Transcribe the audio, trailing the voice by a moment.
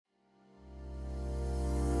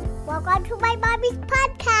Welcome to my mommy's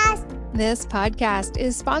podcast. This podcast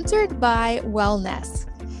is sponsored by Wellness.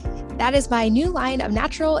 That is my new line of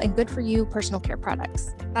natural and good for you personal care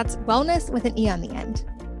products. That's wellness with an E on the end.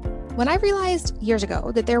 When I realized years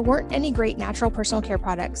ago that there weren't any great natural personal care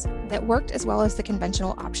products that worked as well as the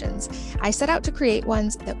conventional options, I set out to create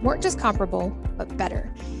ones that weren't just comparable, but better.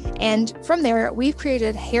 And from there, we've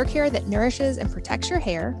created hair care that nourishes and protects your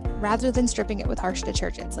hair rather than stripping it with harsh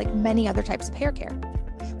detergents like many other types of hair care.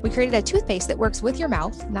 We created a toothpaste that works with your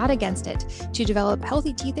mouth, not against it, to develop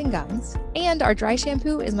healthy teeth and gums. And our dry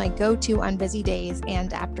shampoo is my go-to on busy days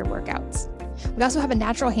and after workouts. We also have a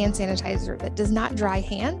natural hand sanitizer that does not dry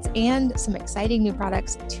hands and some exciting new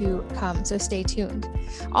products to come, so stay tuned.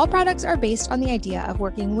 All products are based on the idea of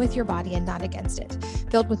working with your body and not against it,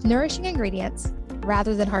 filled with nourishing ingredients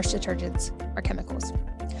rather than harsh detergents or chemicals.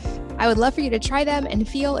 I would love for you to try them and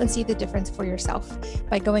feel and see the difference for yourself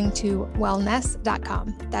by going to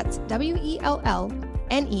wellness.com. That's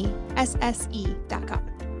wellnesse.com.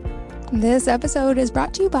 This episode is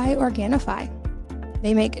brought to you by Organifi.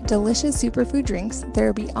 They make delicious superfood drinks that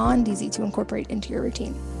are beyond easy to incorporate into your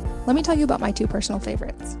routine. Let me tell you about my two personal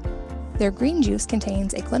favorites. Their green juice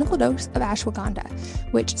contains a clinical dose of ashwagandha,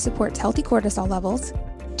 which supports healthy cortisol levels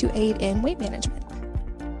to aid in weight management.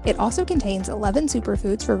 It also contains 11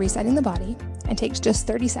 superfoods for resetting the body and takes just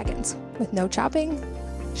 30 seconds with no chopping,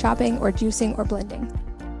 or juicing or blending.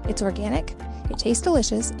 It's organic, it tastes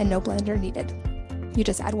delicious, and no blender needed. You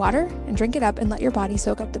just add water and drink it up and let your body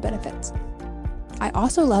soak up the benefits. I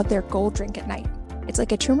also love their gold drink at night. It's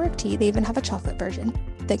like a turmeric tea. They even have a chocolate version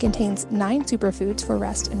that contains 9 superfoods for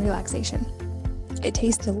rest and relaxation. It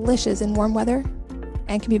tastes delicious in warm weather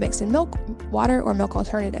and can be mixed in milk, water, or milk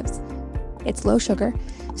alternatives. It's low sugar,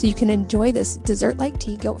 so you can enjoy this dessert-like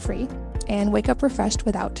tea guilt-free and wake up refreshed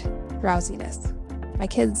without drowsiness. My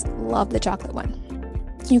kids love the chocolate one.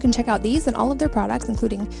 You can check out these and all of their products,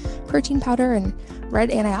 including protein powder and red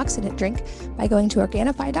antioxidant drink, by going to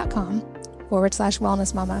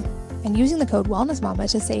Organifi.com/wellnessmama and using the code wellnessmama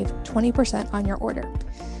to save 20% on your order.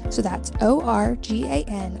 So that's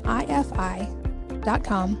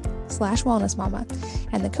Organifi.com/wellnessmama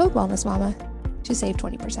and the code wellnessmama to save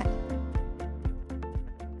 20%.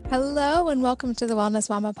 Hello and welcome to the Wellness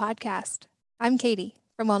Mama podcast. I'm Katie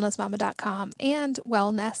from wellnessmama.com and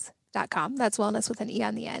wellness.com. That's wellness with an E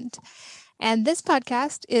on the end. And this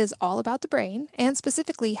podcast is all about the brain and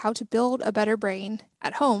specifically how to build a better brain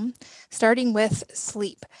at home, starting with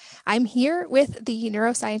sleep. I'm here with the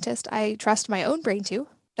neuroscientist I trust my own brain to,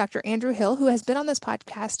 Dr. Andrew Hill, who has been on this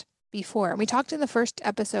podcast before. And we talked in the first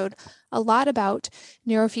episode a lot about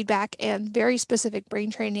neurofeedback and very specific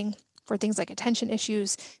brain training for things like attention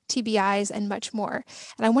issues, TBIs, and much more.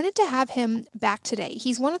 And I wanted to have him back today.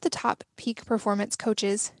 He's one of the top peak performance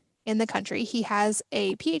coaches in the country. He has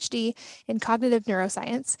a PhD in cognitive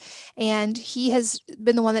neuroscience, and he has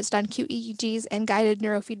been the one that's done QEEGs and guided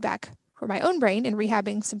neurofeedback for my own brain in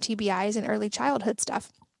rehabbing some TBIs and early childhood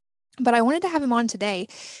stuff. But I wanted to have him on today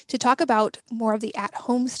to talk about more of the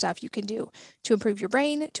at-home stuff you can do to improve your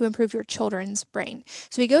brain, to improve your children's brain.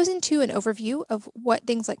 So he goes into an overview of what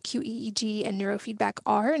things like QEEG and neurofeedback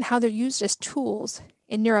are and how they're used as tools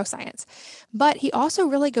in neuroscience. But he also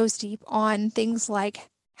really goes deep on things like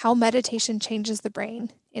how meditation changes the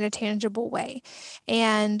brain in a tangible way,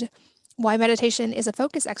 and why meditation is a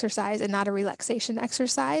focus exercise and not a relaxation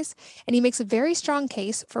exercise. And he makes a very strong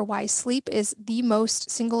case for why sleep is the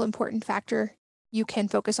most single important factor you can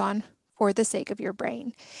focus on for the sake of your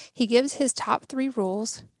brain. He gives his top 3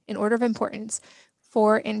 rules in order of importance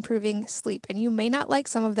for improving sleep. And you may not like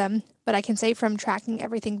some of them, but I can say from tracking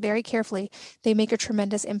everything very carefully, they make a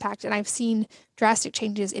tremendous impact. And I've seen drastic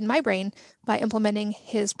changes in my brain by implementing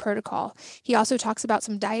his protocol. He also talks about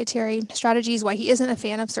some dietary strategies, why he isn't a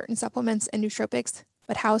fan of certain supplements and nootropics,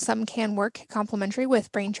 but how some can work complementary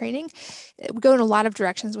with brain training. We go in a lot of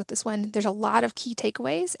directions with this one. There's a lot of key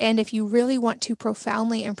takeaways. And if you really want to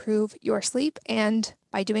profoundly improve your sleep and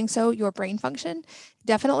by doing so, your brain function,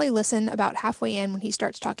 definitely listen about halfway in when he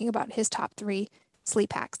starts talking about his top 3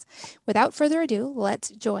 sleep hacks. Without further ado, let's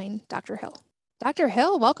join Dr. Hill. Dr.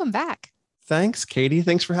 Hill, welcome back. Thanks, Katie.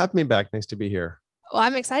 Thanks for having me back. Nice to be here. Well,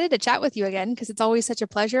 I'm excited to chat with you again because it's always such a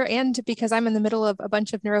pleasure, and because I'm in the middle of a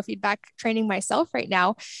bunch of neurofeedback training myself right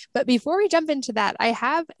now. But before we jump into that, I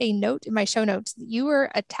have a note in my show notes that you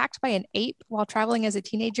were attacked by an ape while traveling as a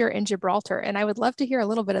teenager in Gibraltar, and I would love to hear a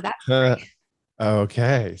little bit of that story.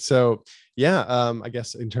 Okay. So yeah, I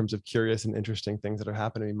guess in terms of curious and interesting things that are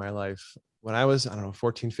happening in my life, when I was,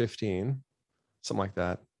 14, 15, something like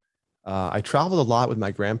that, I traveled a lot with my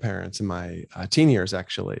grandparents in my teen years,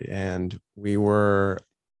 actually. And we were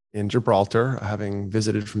in Gibraltar, having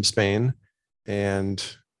visited from Spain. And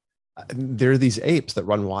there are these apes that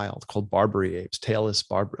run wild called Barbary apes,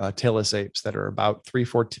 tailless apes that are about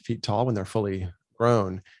 3-4 feet tall when they're fully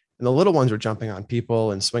grown. And the little ones are jumping on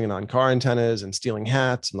people and swinging on car antennas and stealing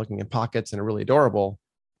hats and looking in pockets and are really adorable.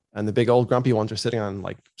 And the big old grumpy ones are sitting on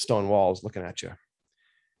like stone walls looking at you.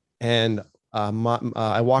 And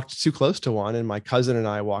I walked too close to one, and my cousin and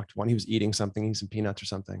I walked one. He was eating something, eating some peanuts or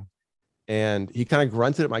something. And he kind of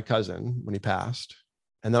grunted at my cousin when he passed.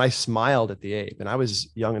 And then I smiled at the ape. And I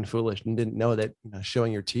was young and foolish and didn't know that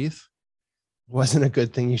showing your teeth wasn't a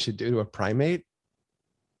good thing you should do to a primate.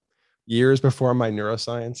 Years before my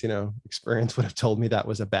neuroscience, experience would have told me that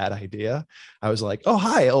was a bad idea. I was like, "Oh,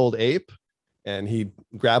 hi, old ape." And he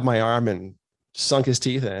grabbed my arm and sunk his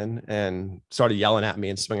teeth in and started yelling at me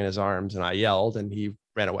and swinging his arms. And I yelled and he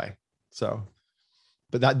ran away. So,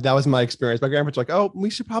 but that was my experience. My grandparents were like, "Oh, we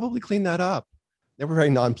should probably clean that up." They were very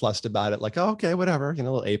nonplussed about it. Like, "Oh, okay, whatever, a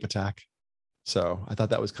little ape attack." So I thought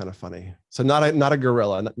that was kind of funny. So not a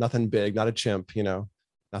gorilla, nothing big, not a chimp,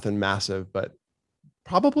 nothing massive, but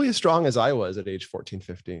probably as strong as I was at age 14,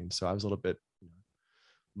 15. So I was a little bit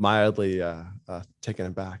mildly taken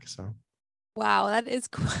aback. So. Wow, that is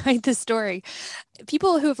quite the story.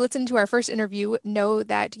 People who have listened to our first interview know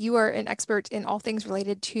that you are an expert in all things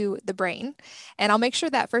related to the brain. And I'll make sure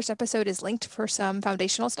that first episode is linked for some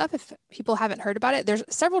foundational stuff if people haven't heard about it. There's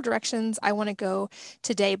several directions I want to go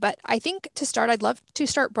today, but I think to start, I'd love to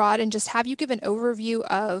start broad and just have you give an overview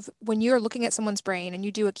of when you're looking at someone's brain and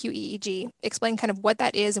you do a QEEG, explain kind of what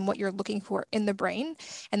that is and what you're looking for in the brain.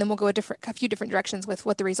 And then we'll go a few different directions with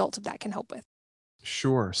what the results of that can help with.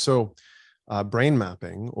 Sure. So brain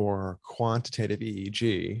mapping or quantitative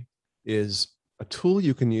EEG is a tool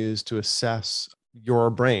you can use to assess your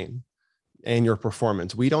brain and your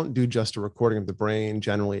performance. We don't do just a recording of the brain.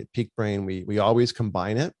 Generally at Peak Brain, we always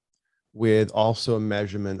combine it with also a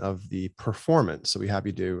measurement of the performance. So we have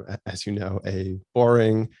you do, as you know, a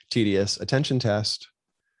boring, tedious attention test.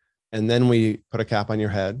 And then we put a cap on your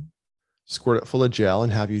head, squirt it full of gel,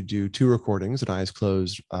 and have you do 2 recordings, an eyes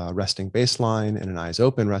closed resting baseline and an eyes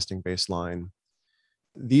open resting baseline.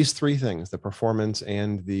 These 3 things, the performance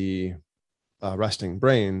and the resting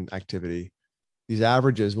brain activity, these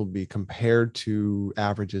averages will be compared to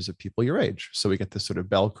averages of people your age. So we get this sort of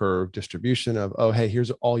bell curve distribution of, oh, hey,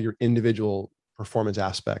 here's all your individual performance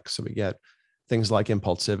aspects. So we get things like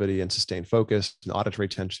impulsivity and sustained focus and auditory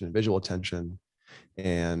attention and visual attention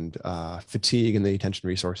and fatigue and the attention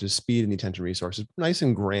resources, speed and the attention resources, nice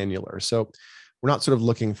and granular. So we're not sort of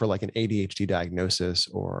looking for like an ADHD diagnosis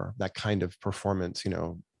or that kind of performance,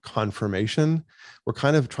 confirmation. We're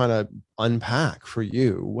kind of trying to unpack for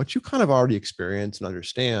you what you kind of already experience and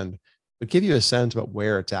understand, but give you a sense about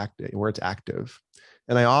where it's active.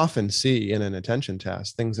 And I often see in an attention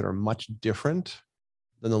test things that are much different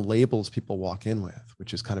than the labels people walk in with,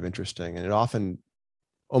 which is kind of interesting. And it often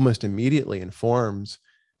almost immediately informs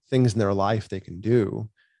things in their life they can do,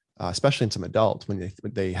 especially in some adults when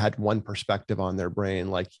they had one perspective on their brain,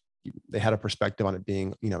 like they had a perspective on it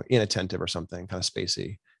being, inattentive or something kind of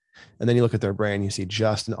spacey. And then you look at their brain, you see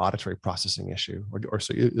just an auditory processing issue, or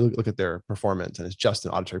so you look at their performance and it's just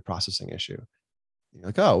an auditory processing issue. You're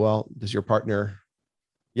like, oh, well, does your partner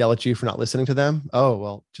yell at you for not listening to them? Oh,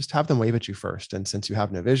 well, just have them wave at you first. And since you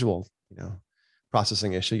have no visual,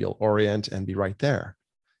 processing issue, you'll orient and be right there.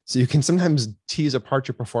 So you can sometimes tease apart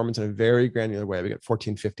your performance in a very granular way. We get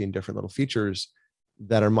 14, 15 different little features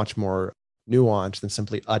that are much more nuanced than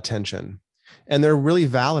simply attention. And they're really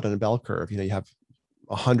valid on a bell curve. You have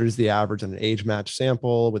 100 is the average on an age match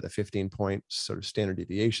sample with a 15-point sort of standard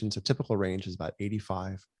deviation. So typical range is about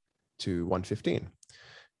 85 to 115.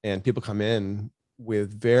 And people come in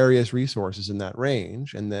with various resources in that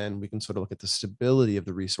range. And then we can sort of look at the stability of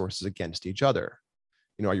the resources against each other.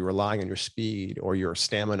 Are you relying on your speed or your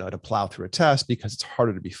stamina to plow through a test because it's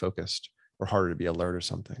harder to be focused or harder to be alert or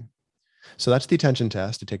something? So that's the attention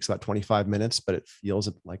test. It takes about 25 minutes, but it feels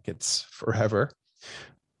like it's forever.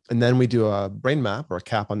 And then we do a brain map or a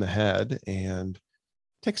cap on the head, and it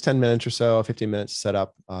takes 10 minutes or so, 15 minutes to set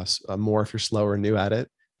up, more if you're slow or new at it.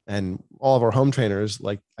 And all of our home trainers,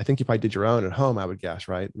 like I think you probably did your own at home, I would guess,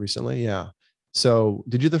 right? Recently. Yeah. So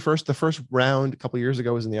did you the first round a couple of years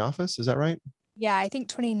ago was in the office? Is that right? Yeah, I think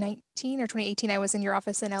 2019 or 2018, I was in your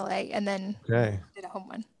office in LA and then did a home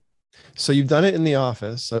one. So you've done it in the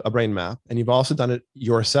office, a brain map, and you've also done it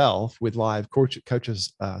yourself with live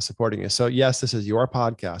coaches supporting you. So yes, this is your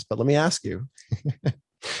podcast, but let me ask you,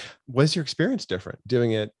 was your experience different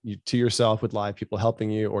doing it to yourself with live people helping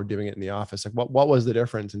you or doing it in the office? Like what was the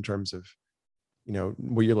difference in terms of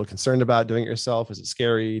were you a little concerned about doing it yourself? Was it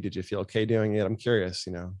scary? Did you feel okay doing it? I'm curious,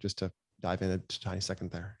 just to dive in a tiny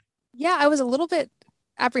second there. Yeah, I was a little bit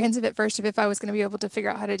apprehensive at first if I was going to be able to figure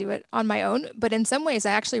out how to do it on my own. But in some ways,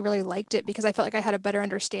 I actually really liked it because I felt like I had a better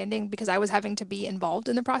understanding because I was having to be involved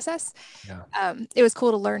in the process. Yeah. It was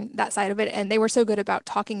cool to learn that side of it. And they were so good about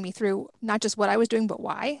talking me through not just what I was doing, but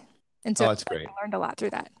why. And so Oh, that's great. I learned a lot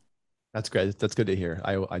through that. That's great. That's good to hear.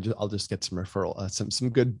 I'll just get some referral, some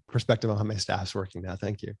good perspective on how my staff's working now.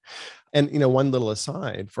 Thank you. And one little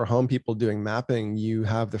aside, for home people doing mapping, you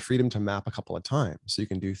have the freedom to map a couple of times. So you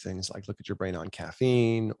can do things like look at your brain on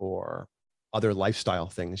caffeine or other lifestyle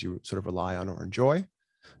things you sort of rely on or enjoy,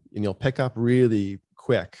 and you'll pick up really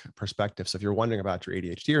quick perspective. So if you're wondering about your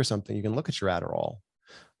ADHD or something, you can look at your Adderall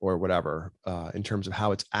or whatever in terms of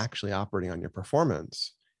how it's actually operating on your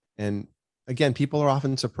performance. And again, people are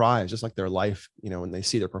often surprised, just like their life, when they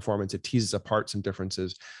see their performance, it teases apart some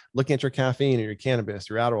differences. Looking at your caffeine or your cannabis,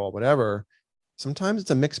 your Adderall, whatever, sometimes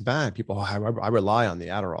it's a mixed bag. People, I rely on the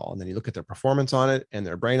Adderall. And then you look at their performance on it and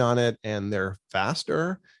their brain on it, and they're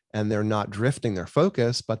faster and they're not drifting their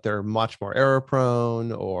focus, but they're much more error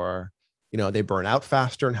prone, or, they burn out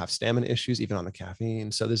faster and have stamina issues, even on the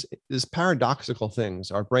caffeine. So there's paradoxical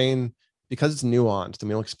things. Our brain, because it's nuanced and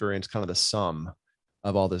we don't experience kind of the sum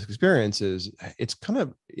of all those experiences, it's kind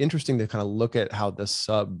of interesting to kind of look at how the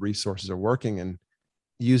sub resources are working and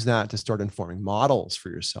use that to start informing models for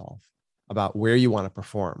yourself about where you want to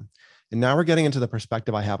perform. And now we're getting into the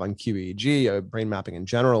perspective I have on QEEG, brain mapping in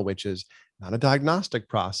general, which is not a diagnostic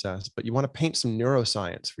process, but you want to paint some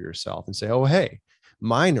neuroscience for yourself and say, oh, hey,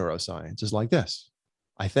 my neuroscience is like this,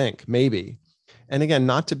 I think, maybe. And again,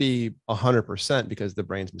 not to be 100% because the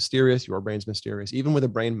brain's mysterious, your brain's mysterious, even with a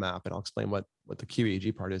brain map, and I'll explain what the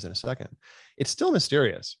QEEG part is in a second, it's still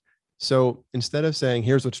mysterious. So instead of saying,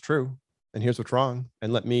 here's what's true and here's what's wrong,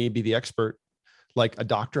 and let me be the expert like a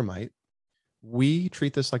doctor might, we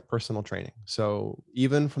treat this like personal training. So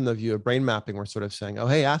even from the view of brain mapping, we're sort of saying, oh,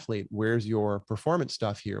 hey, athlete, where's your performance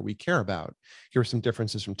stuff here we care about? Here are some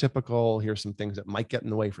differences from typical. Here's some things that might get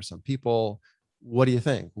in the way for some people. What do you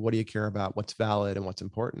think? What do you care about? What's valid and what's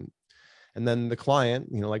important? And then the client,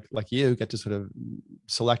 like you, get to sort of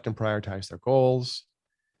select and prioritize their goals,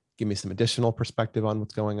 give me some additional perspective on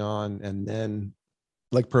what's going on. And then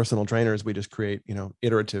like personal trainers, we just create,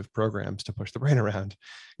 iterative programs to push the brain around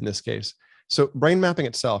in this case. So brain mapping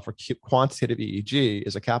itself, or quantitative EEG,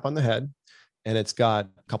 is a cap on the head, and it's got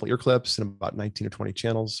a couple ear clips and about 19 or 20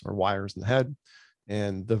 channels or wires in the head.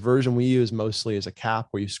 And the version we use mostly is a cap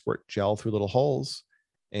where you squirt gel through little holes,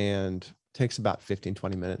 and takes about 15,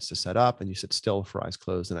 20 minutes to set up, and you sit still for eyes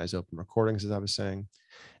closed and eyes open recordings, as I was saying.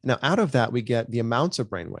 Now, out of that, we get the amounts of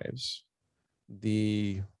brain waves,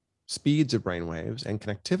 the speeds of brain waves, and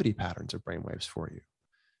connectivity patterns of brain waves for you.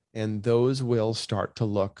 And those will start to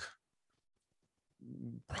look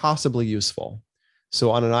possibly useful.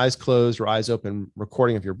 So on an eyes closed or eyes open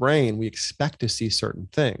recording of your brain, we expect to see certain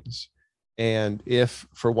things. And if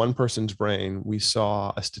for one person's brain, we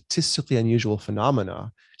saw a statistically unusual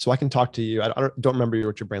phenomena, so I can talk to you. I don't remember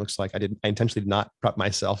what your brain looks like. I intentionally did not prep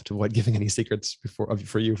myself to avoid giving any secrets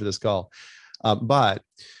for you for this call. But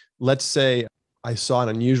let's say I saw an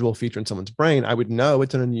unusual feature in someone's brain. I would know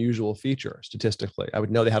it's an unusual feature statistically. I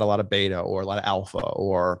would know they had a lot of beta or a lot of alpha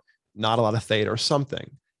or not a lot of theta or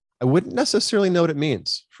something. I wouldn't necessarily know what it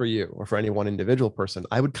means for you or for any one individual person.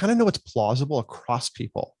 I would kind of know it's plausible across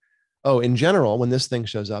people. Oh, in general, when this thing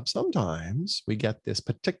shows up, sometimes we get this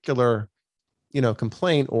particular,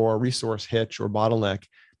 complaint or resource hitch or bottleneck,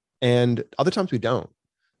 and other times we don't.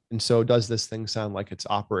 And so does this thing sound like it's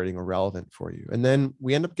operating or relevant for you? And then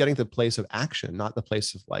we end up getting to the place of action, not the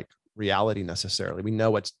place of like reality necessarily. We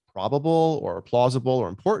know what's probable or plausible or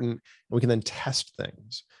important, and we can then test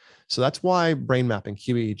things. So that's why brain mapping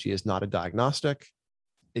QEEG is not a diagnostic,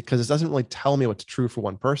 because it doesn't really tell me what's true for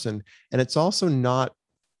one person. And it's also not,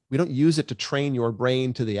 we don't use it to train your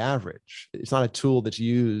brain to the average. It's not a tool that's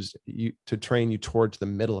used to train you towards the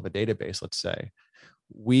middle of a database, let's say.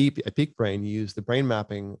 We at Peak Brain use the brain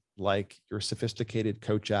mapping like your sophisticated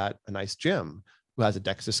coach at a nice gym who has a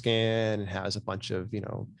DEXA scan and has a bunch of,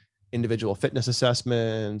 individual fitness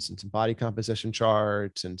assessments and some body composition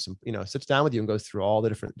charts and some, sits down with you and goes through all the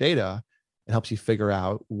different data and helps you figure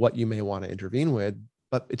out what you may want to intervene with.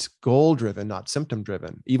 But it's goal driven, not symptom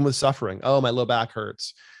driven. Even with suffering, oh, my low back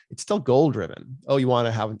hurts. It's still goal driven. Oh, you want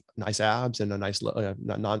to have nice abs and a nice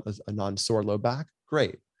non-sore low back?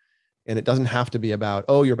 Great. And it doesn't have to be about,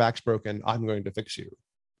 oh, your back's broken, I'm going to fix you.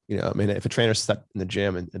 If a trainer's set in the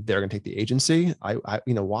gym and they're going to take the agency,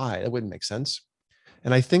 why? That wouldn't make sense.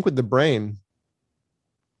 And I think with the brain,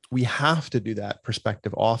 we have to do that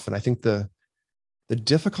perspective often. I think the The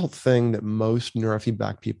difficult thing that most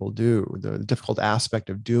neurofeedback people do, the difficult aspect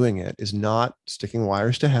of doing it, is not sticking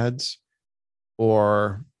wires to heads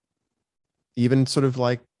or even sort of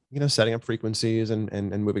like, setting up frequencies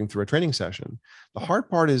and moving through a training session. The hard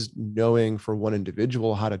part is knowing for one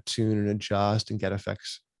individual how to tune and adjust and get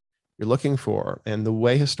effects you're looking for. And the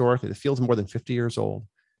way historically, the field's more than 50 years old.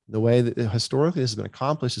 The way that historically this has been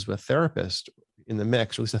accomplished is with a therapist in the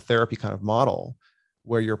mix, or at least a therapy kind of model,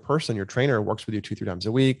 where your trainer works with you 2-3 times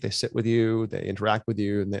a week. They sit with you, they interact with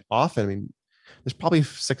you, and they often, there's probably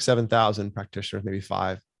 6,000-7,000 practitioners, maybe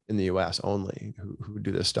 5 in the US only who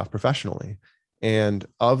do this stuff professionally. And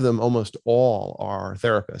of them, almost all are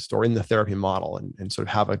therapists or in the therapy model and sort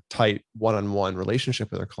of have a tight one-on-one relationship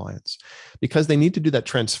with their clients, because they need to do that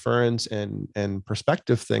transference and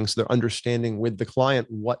perspective thing. So they're understanding with the client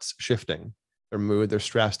what's shifting: their mood, their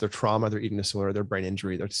stress, their trauma, their eating disorder, their brain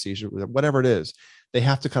injury, their seizure, whatever it is. They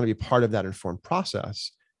have to kind of be part of that informed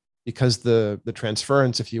process, because the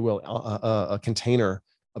transference, if you will, a container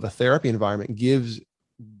of a therapy environment gives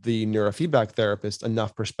the neurofeedback therapist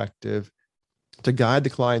enough perspective to guide the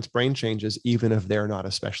client's brain changes, even if they're not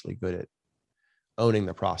especially good at owning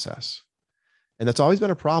the process. And that's always been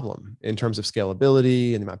a problem in terms of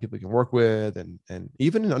scalability and the amount of people you can work with, and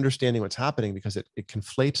even in understanding what's happening, because it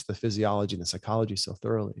conflates the physiology and the psychology so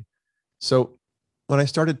thoroughly. So when I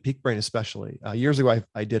started Peak Brain, especially years ago,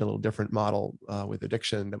 I did a little different model with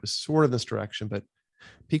addiction that was sort of this direction, but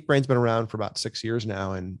Peak Brain's been around for about 6 years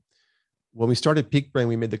now. And when we started Peak Brain,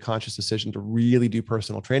 we made the conscious decision to really do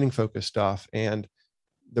personal training focused stuff. And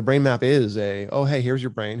the brain map is oh, hey, here's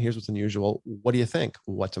your brain. Here's what's unusual. What do you think?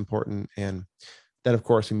 What's important? And then, of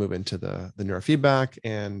course, we move into the neurofeedback,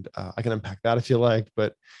 and I can unpack that if you like.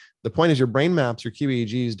 But the point is, your brain maps, your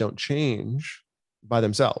QEEGs don't change by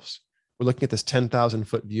themselves. We're looking at this 10,000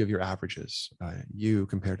 foot view of your averages, you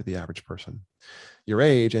compared to the average person, your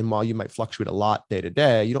age. And while you might fluctuate a lot day to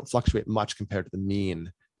day, you don't fluctuate much compared to the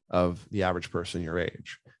mean of the average person your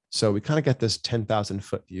age. So we kind of get this 10,000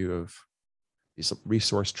 foot view of these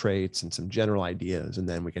resource traits and some general ideas. And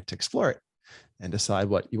then we get to explore it and decide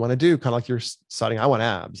what you want to do. Kind of like you're deciding, I want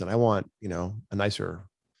abs and I want, a nicer,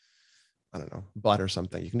 I don't know, butt or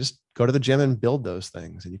something. You can just go to the gym and build those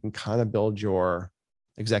things. And you can kind of build your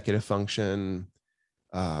executive function,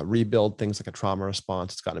 rebuild things like a trauma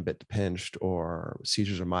response that's gotten a bit pinched, or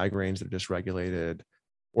seizures or migraines that are dysregulated,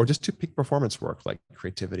 or just to peak performance work like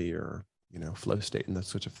creativity or, flow state, and those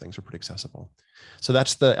sorts of things are pretty accessible. So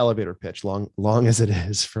that's the elevator pitch, long as it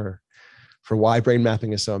is, for why brain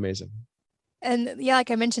mapping is so amazing. And yeah,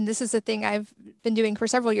 like I mentioned, this is a thing I've been doing for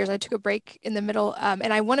several years. I took a break in the middle,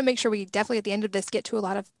 and I want to make sure we definitely at the end of this get to a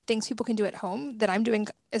lot of things people can do at home that I'm doing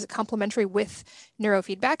as a complementary with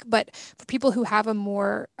neurofeedback. But for people who have a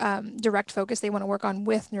more direct focus they want to work on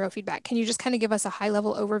with neurofeedback, can you just kind of give us a high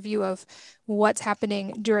level overview of what's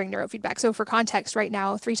happening during neurofeedback? So for context, right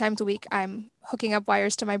now, 3 times a week, I'm hooking up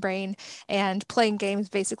wires to my brain and playing games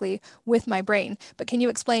basically with my brain. But can you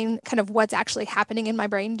explain kind of what's actually happening in my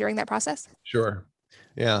brain during that process? Sure.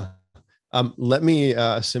 Yeah. Let me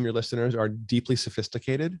assume your listeners are deeply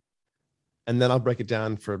sophisticated, and then I'll break it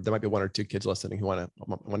down there might be 1 or 2 kids listening who want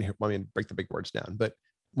me to break the big words down. But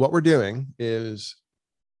what we're doing is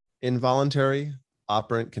involuntary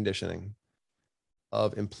operant conditioning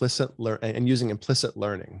of implicit learning, and using implicit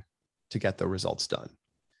learning to get the results done.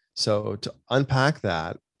 So to unpack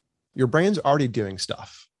that, your brain's already doing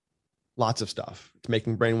stuff, lots of stuff. It's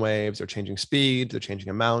making brain waves, they're changing speed, they're changing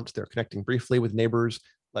amounts, they're connecting briefly with neighbors,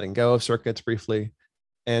 letting go of circuits briefly.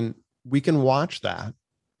 And we can watch that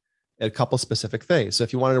at a couple specific things. So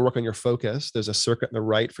if you wanted to work on your focus, there's a circuit on the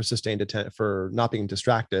right for sustained attention, for not being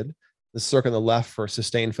distracted. The circuit on the left for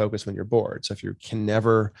sustained focus when you're bored. So if you can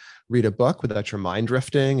never read a book without your mind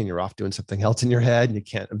drifting and you're off doing something else in your head and you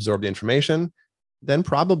can't absorb the information, then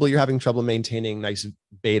probably you're having trouble maintaining nice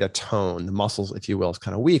beta tone. The muscles, if you will, is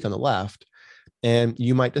kind of weak on the left. And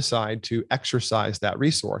you might decide to exercise that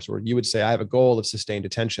resource, or you would say, I have a goal of sustained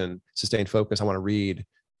attention, sustained focus. I want to read,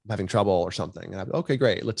 I'm having trouble or something. And okay,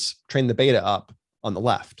 great. Let's train the beta up on the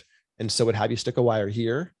left. And so would have you stick a wire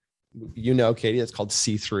here. Katie, it's called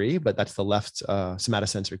C3, but that's the left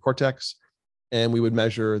somatosensory cortex. And we would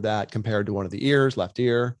measure that compared to one of the ears, left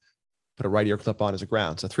ear, put a right ear clip on as a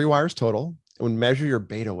ground. So 3 wires total. It would measure your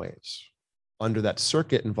beta waves under that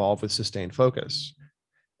circuit involved with sustained focus,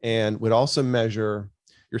 and would also measure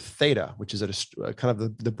your theta, which is at a kind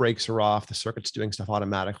of the brakes are off, the circuit's doing stuff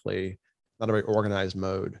automatically, not a very organized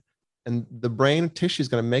mode. And the brain tissue is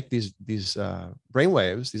going to make these brain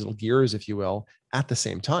waves, these little gears, if you will, at the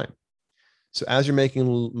same time. So as you're making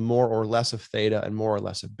more or less of theta and more or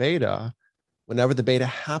less of beta, whenever the beta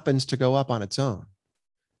happens to go up on its own,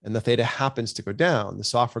 and the theta happens to go down, the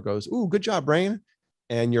software goes, "Ooh, good job, brain."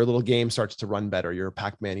 And your little game starts to run better. Your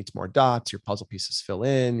Pac-Man eats more dots, your puzzle pieces fill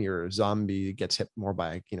in, your zombie gets hit more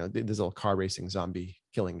by, this little car racing zombie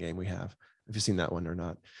killing game we have. If you've seen that one or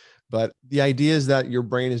not. But the idea is that your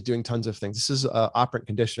brain is doing tons of things. This is operant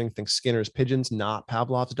conditioning. Think Skinner's pigeons, not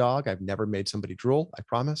Pavlov's dog. I've never made somebody drool, I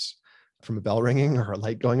promise, from a bell ringing or a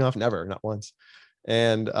light going off. Never, not once.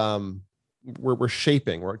 And we're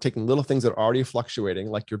shaping, we're taking little things that are already fluctuating,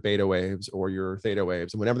 like your beta waves or your theta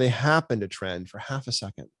waves. And whenever they happen to trend for half a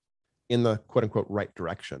second in the quote unquote right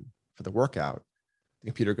direction for the workout, the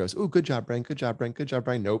computer goes, "Ooh, good job, brain. Good job, brain. Good job,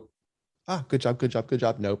 brain. Nope. Ah, good job, good job, good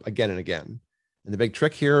job. Nope." Again and again. And the big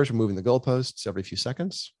trick here is removing the goalposts every few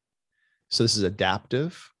seconds. So this is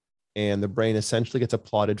adaptive. And the brain essentially gets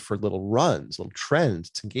applauded for little runs, little trends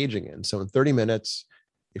it's engaging in. So in 30 minutes,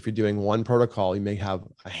 if you're doing one protocol, you may have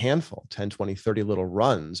a handful, 10, 20, 30 little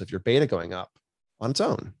runs of your beta going up on its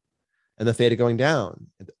own and the theta going down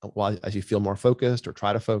while as you feel more focused or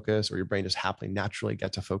try to focus, or your brain just happily naturally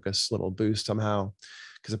gets a focus little boost somehow,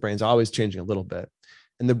 because the brain's always changing a little bit.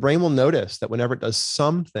 And the brain will notice that whenever it does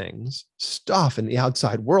some things, stuff in the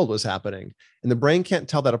outside world was happening. And the brain can't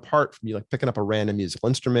tell that apart from you like picking up a random musical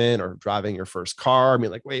instrument or driving your first car. I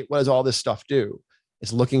mean, like, wait, what does all this stuff do?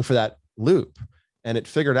 It's looking for that loop. And it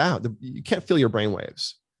figured out you can't feel your brain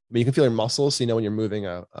waves. I mean, you can feel your muscles. So, when you're moving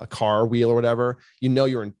a car wheel or whatever,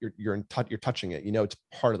 you're touching it. It's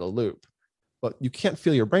part of the loop, but you can't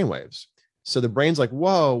feel your brain waves. So the brain's like,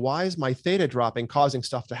 whoa, why is my theta dropping, causing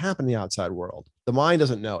stuff to happen in the outside world? The mind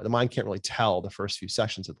doesn't know. The mind can't really tell the first few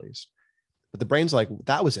sessions, at least. But the brain's like,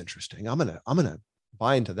 that was interesting. I'm gonna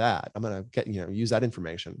buy into that. I'm gonna get use that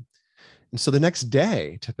information. And so the next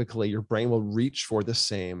day, typically your brain will reach for the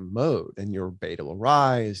same mode and your beta will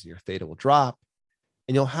rise and your theta will drop.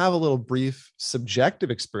 And you'll have a little brief subjective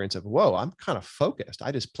experience of, whoa, I'm kind of focused.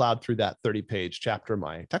 I just plowed through that 30-page chapter of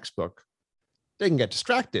my textbook. Didn't get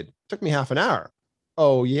distracted. Took me half an hour.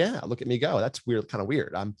 Oh yeah, look at me go. That's weird, kind of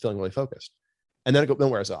weird. I'm feeling really focused. And then it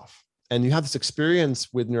wears off. And you have this experience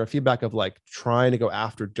with neurofeedback of like trying to go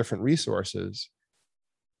after different resources,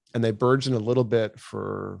 and they burgeon a little bit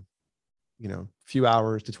for few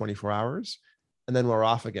hours to 24 hours, and then we're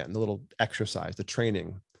off again. The little exercise, the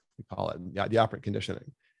training, we call it, the operant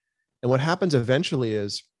conditioning. And what happens eventually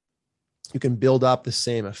is you can build up the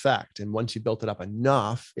same effect. And once you built it up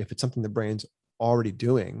enough, if it's something the brain's already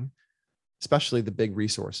doing, especially the big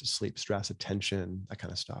resources, sleep, stress, attention, that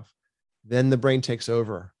kind of stuff, then the brain takes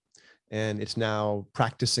over and it's now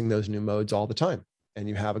practicing those new modes all the time. And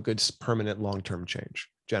you have a good permanent long-term change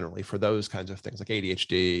generally for those kinds of things like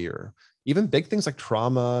ADHD, or even big things like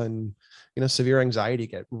trauma and severe anxiety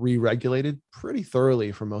get re-regulated pretty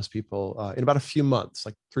thoroughly for most people in about a few months,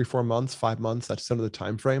 like 3-4 months, 5 months. That's sort of the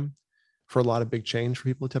time frame for a lot of big change for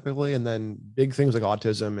people typically. And then big things like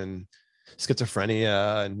autism and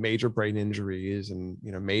schizophrenia and major brain injuries and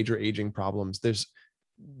major aging problems. There's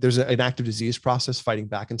an active disease process fighting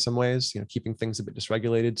back in some ways, keeping things a bit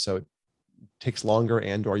dysregulated. So it takes longer,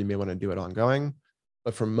 and or you may want to do it ongoing.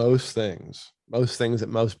 But for most things that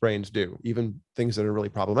most brains do, even things that are really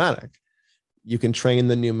problematic, you can train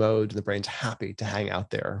the new modes and the brain's happy to hang out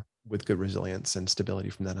there with good resilience and stability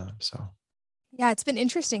from then on. So Yeah, it's been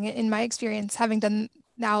interesting in my experience, having done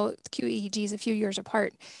now QEEGs a few years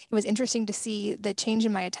apart. It was interesting to see the change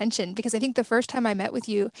in my attention, because I think the first time I met with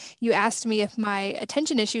you, you asked me if my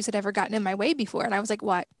attention issues had ever gotten in my way before. And I was like,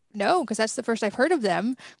 what? No, because that's the first I've heard of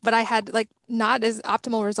them. But I had like not as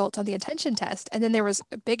optimal results on the attention test. And then there was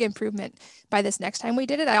a big improvement by this next time we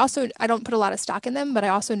did it. I don't put a lot of stock in them, but I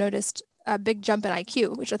also noticed a big jump in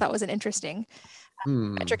IQ, which I thought was an interesting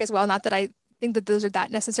metric as well. Not that I think that those are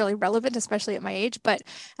that necessarily relevant, especially at my age, but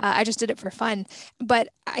I just did it for fun. But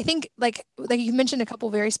I think like you mentioned a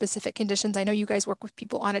couple very specific conditions. I know you guys work with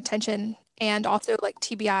people on attention and also like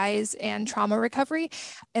TBIs and trauma recovery.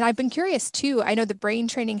 And I've been curious too. I know the brain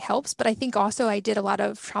training helps, but I think also I did a lot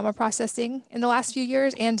of trauma processing in the last few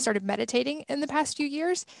years and started meditating in the past few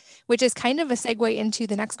years, which is kind of a segue into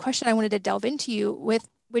the next question I wanted to delve into you with,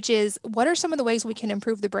 which is, what are some of the ways we can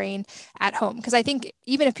improve the brain at home? Because I think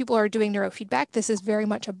even if people are doing neurofeedback, this is very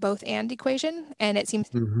much a both and equation, and it seems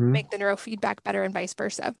to make the neurofeedback better and vice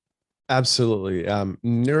versa. Absolutely.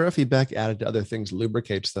 Neurofeedback added to other things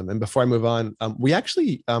lubricates them. And before I move on, we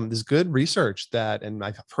actually, there's good research that, and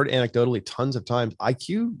I've heard anecdotally tons of times,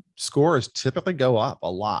 IQ scores typically go up a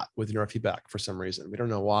lot with neurofeedback for some reason. We don't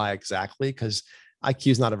know why exactly, because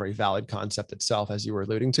IQ is not a very valid concept itself, as you were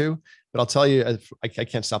alluding to. But I'll tell you, I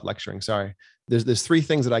can't stop lecturing, sorry. There's three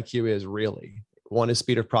things that IQ is really. One is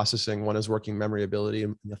speed of processing, one is working memory ability,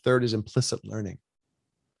 and the third is implicit learning.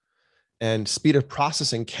 And speed of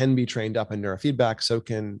processing can be trained up in neurofeedback. So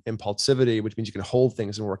can impulsivity, which means you can hold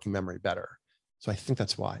things in working memory better. So I think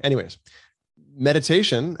that's why. Anyways,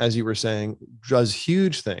 meditation, as you were saying, does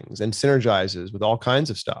huge things and synergizes with all kinds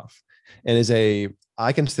of stuff, and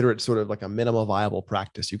I consider it sort of like a minimal viable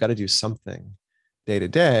practice. You've got to do something day to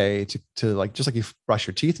day to like, just like you brush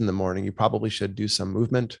your teeth in the morning, you probably should do some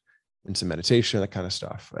movement and some meditation, that kind of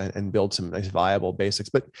stuff, and build some nice viable basics.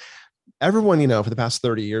 But everyone, for the past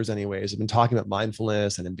 30 years anyways, have been talking about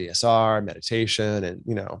mindfulness and MBSR, meditation.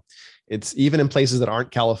 And, it's even in places that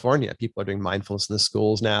aren't California, people are doing mindfulness in the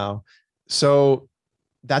schools now. So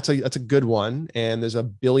that's a good one. And there's a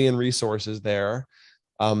billion resources there.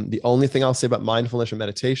 The only thing I'll say about mindfulness or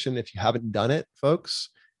meditation, if you haven't done it, folks,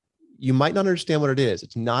 you might not understand what it is.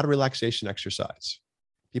 It's not a relaxation exercise.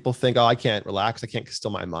 People think, oh, I can't relax. I can't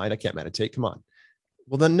still my mind. I can't meditate. Come on.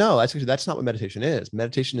 Well, then no, that's not what meditation is.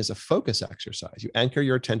 Meditation is a focus exercise. You anchor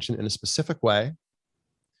your attention in a specific way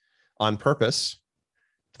on purpose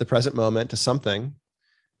to the present moment, to something.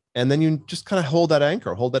 And then you just kind of hold that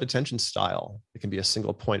anchor, hold that attention style. It can be a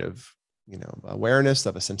single point of, awareness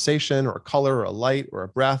of a sensation or a color or a light or a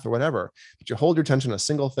breath or whatever. But you hold your attention on a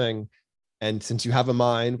single thing. And since you have a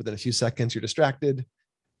mind, within a few seconds, you're distracted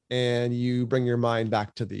and you bring your mind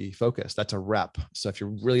back to the focus. That's a rep. So if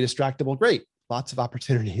you're really distractible, great. Lots of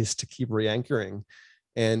opportunities to keep re-anchoring.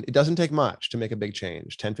 And it doesn't take much to make a big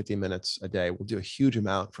change. 10, 15 minutes a day will do a huge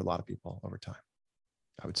amount for a lot of people over time,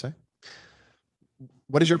 I would say.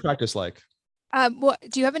 What is your practice like? Well,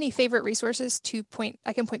 do you have any favorite resources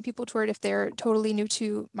I can point people toward if they're totally new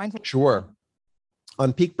to mindfulness? Sure.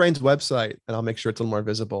 On Peak Brain's website, and I'll make sure it's a little more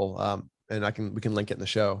visible, and we can link it in the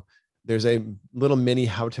show. There's a little mini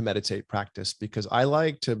how to meditate practice, because I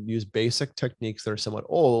like to use basic techniques that are somewhat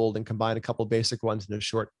old and combine a couple of basic ones in a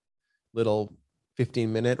short little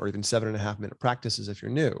 15-minute or even 7.5-minute practices if you're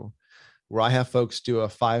new, where I have folks do a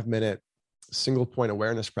 5-minute single point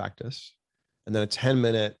awareness practice and then a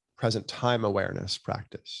 10-minute present time awareness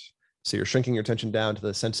practice. So you're shrinking your attention down to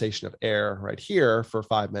the sensation of air right here for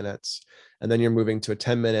 5 minutes. And then you're moving to a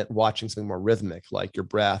 10-minute watching something more rhythmic, like your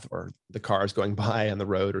breath or the cars going by on the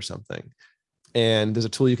road or something. And there's a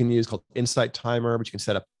tool you can use called Insight Timer, which you can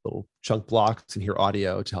set up little chunk blocks and hear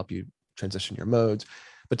audio to help you transition your modes.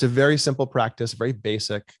 But it's a very simple practice, very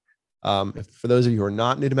basic. For those of you who are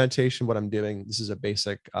not new to meditation, what I'm doing, this is a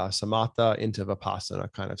basic samatha into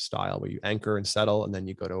vipassana kind of style where you anchor and settle, and then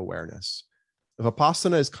you go to awareness.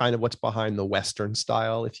 Vipassana is kind of what's behind the Western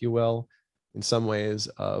style, if you will, in some ways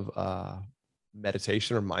of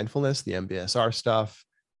meditation or mindfulness. The MBSR stuff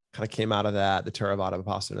kind of came out of that, the Theravada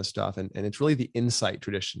Vipassana stuff. And it's really the insight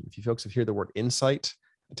tradition. If you folks have heard the word insight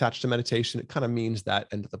attached to meditation, it kind of means that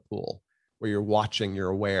end of the pool where you're watching, you're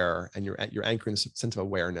aware, and you're anchoring the sense of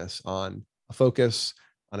awareness on a focus,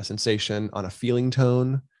 on a sensation, on a feeling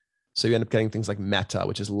tone. So you end up getting things like metta,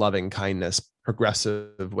 which is loving kindness,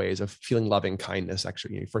 progressive ways of feeling loving kindness.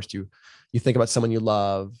 Actually, first you think about someone you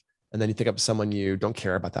love, and then you think of someone you don't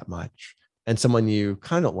care about that much, and someone you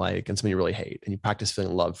kind of like, and someone you really hate, and you practice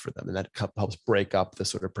feeling love for them. And that helps break up the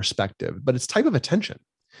sort of perspective. But it's type of attention.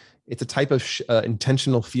 It's a type of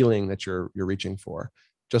intentional feeling that you're reaching for,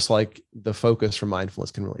 just like the focus from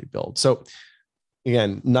mindfulness can really build. So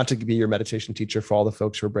again, not to be your meditation teacher for all the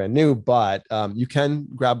folks who are brand new, but you can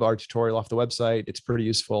grab our tutorial off the website. It's pretty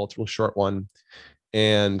useful. It's a real short one.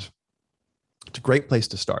 And it's a great place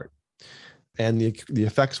to start. And the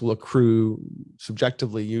effects will accrue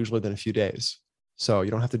subjectively, usually within a few days. So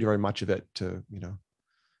you don't have to do very much of it to,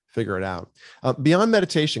 figure it out. Beyond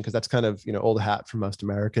meditation, because that's kind of, old hat for most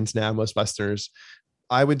Americans now, most Westerners,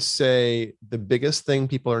 I would say the biggest thing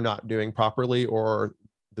people are not doing properly, or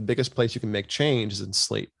the biggest place you can make change, is in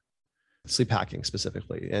sleep hacking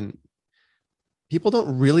specifically. And people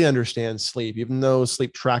don't really understand sleep, even though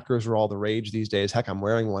sleep trackers are all the rage these days. Heck, I'm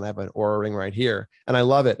wearing one. I have an Oura ring right here and I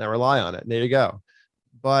love it and I rely on it. And there you go.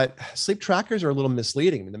 But sleep trackers are a little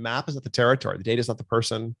misleading. I mean, the map is not the territory. The data is not the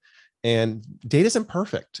person. And data is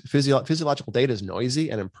imperfect. Physiological data is noisy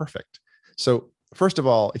and imperfect. So first of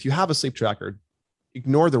all, if you have a sleep tracker,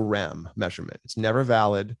 ignore the REM measurement. It's never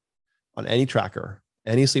valid on any tracker.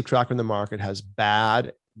 Any sleep tracker in the market has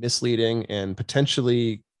bad, misleading, and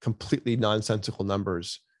potentially completely nonsensical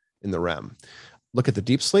numbers in the REM. Look at the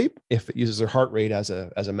deep sleep if it uses their heart rate as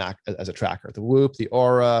a tracker. The Whoop, the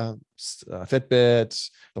Oura, Fitbits,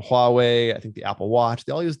 the Huawei, I think the Apple Watch,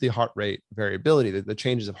 they all use the heart rate variability, the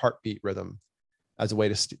changes of heartbeat rhythm as a way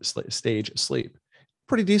to stage sleep.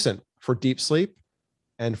 Pretty decent for deep sleep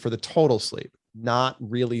and for the total sleep. Not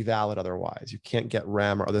really valid otherwise. You can't get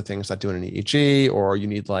REM or other things that do an EEG, or you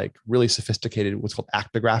need like really sophisticated what's called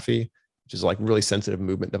actigraphy, which is like really sensitive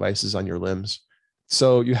movement devices on your limbs.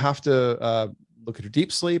 So you have to look at your deep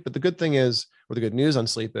sleep. But the good thing is, or the good news on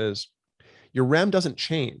sleep is, your REM doesn't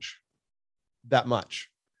change that much.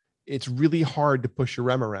 It's really hard to push your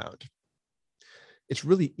REM around. It's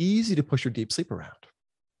really easy to push your deep sleep around.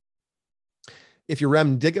 If your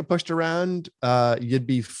REM did get pushed around, you'd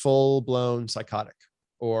be full-blown psychotic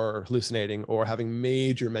or hallucinating or having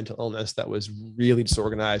major mental illness that was really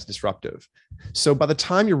disorganized, disruptive. So by the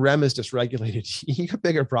time your REM is dysregulated, you got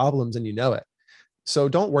bigger problems and you know it. So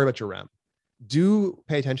don't worry about your REM. Do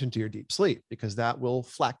pay attention to your deep sleep, because that will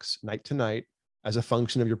flex night to night as a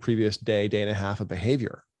function of your previous day, day and a half of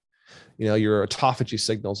behavior. You know, your autophagy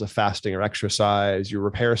signals of fasting or exercise, your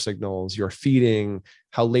repair signals, your feeding,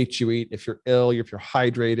 how late you eat, if you're ill, if you're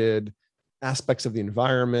hydrated, aspects of the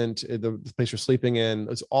environment, the place you're sleeping in,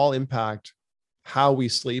 those all impact how we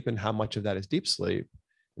sleep and how much of that is deep sleep.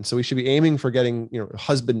 And so we should be aiming for getting,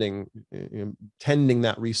 husbanding, tending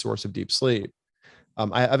that resource of deep sleep.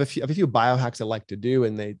 I have a few biohacks I like to do,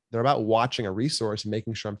 and they're about watching a resource and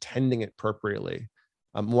making sure I'm tending it appropriately.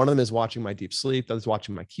 One of them is watching my deep sleep. The other is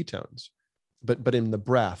watching my ketones, but in the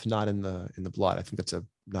breath, not in the blood. I think that's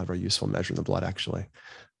not a very useful measure in the blood, actually.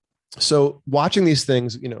 So watching these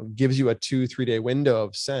things, gives you a 2-3 day window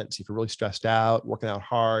of sense. If you're really stressed out, working out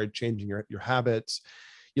hard, changing your habits,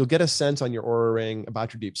 you'll get a sense on your Oura ring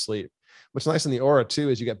about your deep sleep. What's nice on the Oura too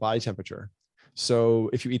is you get body temperature. So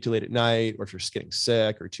if you eat too late at night, or if you're getting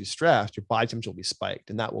sick or too stressed, your body temperature will be spiked,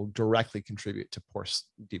 and that will directly contribute to poor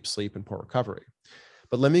deep sleep and poor recovery.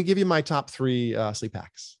 But let me give you my top 3 sleep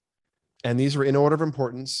hacks. And these are in order of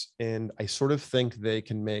importance. And I sort of think they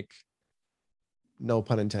can make, no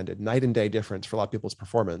pun intended, night and day difference for a lot of people's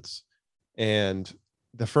performance. And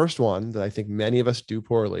the first one that I think many of us do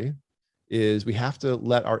poorly is we have to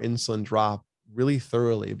let our insulin drop really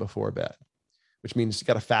thoroughly before bed, which means you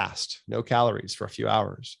got to fast, no calories for a few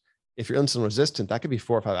hours. If you're insulin resistant, that could be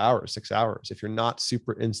 4 or 5 hours, 6 hours. If you're not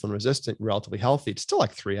super insulin resistant, relatively healthy, it's still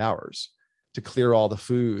like 3 hours to clear all the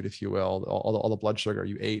food, if you will, all the blood sugar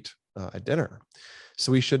you ate at dinner.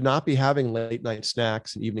 So we should not be having late night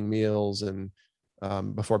snacks and evening meals and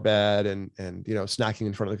before bed and snacking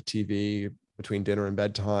in front of the TV between dinner and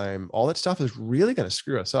bedtime. All that stuff is really going to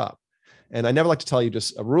screw us up. And I never like to tell you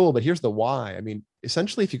just a rule, but here's the why. I mean,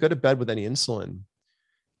 essentially, if you go to bed with any insulin,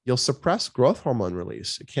 you'll suppress growth hormone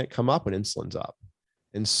release. It can't come up when insulin's up.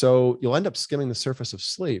 And so you'll end up skimming the surface of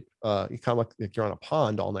sleep. You kind of like you're on a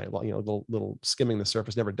pond all night long, little skimming the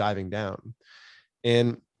surface, never diving down.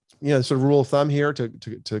 And, the sort of rule of thumb here to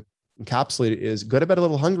encapsulate it is go to bed a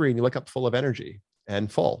little hungry and you wake up full of energy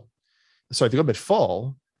and full. So if you go to bed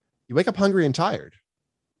full, you wake up hungry and tired.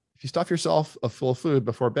 If you stuff yourself full of food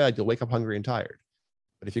before bed, you'll wake up hungry and tired.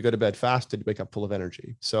 But if you go to bed fasted, you wake up full of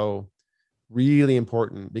energy. So really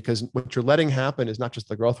important, because what you're letting happen is not just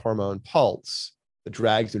the growth hormone pulse that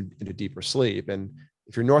drags you into deeper sleep. And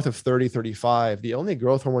if you're north of 30, 35, the only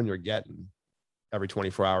growth hormone you're getting every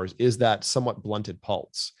 24 hours is that somewhat blunted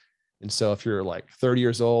pulse. And so if you're like 30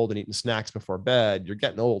 years old and eating snacks before bed, you're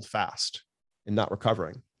getting old fast and not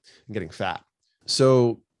recovering and getting fat.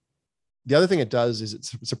 So the other thing it does is it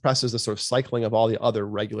suppresses the sort of cycling of all the other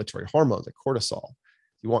regulatory hormones like cortisol.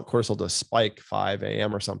 You want cortisol to spike 5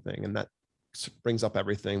 a.m. or something, and that brings up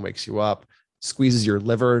everything, wakes you up, squeezes your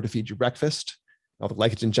liver to feed you breakfast. All the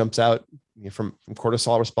glycogen jumps out from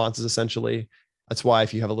cortisol responses, essentially. That's why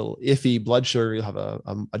if you have a little iffy blood sugar, you'll have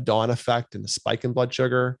a dawn effect and a spike in blood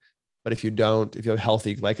sugar. But if you don't, if you have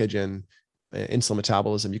healthy glycogen, insulin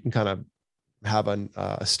metabolism, you can kind of have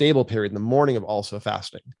a stable period in the morning of also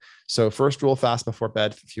fasting. So first rule, fast before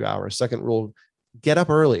bed for a few hours. Second rule, get up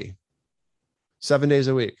early, 7 days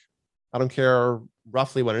a week. I don't care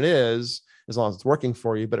roughly when it is, as long as it's working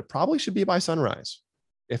for you, but it probably should be by sunrise,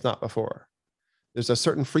 if not before. There's a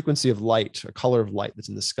certain frequency of light, a color of light that's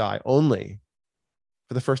in the sky only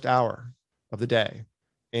for the first hour of the day.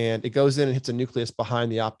 And it goes in and hits a nucleus behind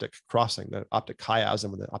the optic crossing, the optic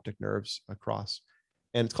chiasm, where the optic nerves cross.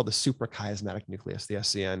 And it's called the suprachiasmatic nucleus, the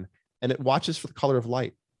SCN. And it watches for the color of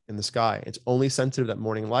light in the sky. It's only sensitive to that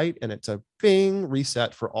morning light, and it's a bing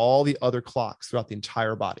reset for all the other clocks throughout the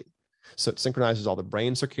entire body. So it synchronizes all the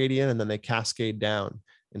brain circadian, and then they cascade down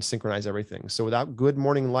and synchronize everything. So without good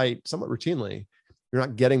morning light, somewhat routinely, you're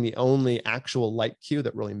not getting the only actual light cue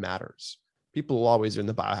that really matters. People always in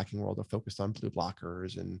the biohacking world are focused on blue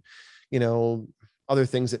blockers and, other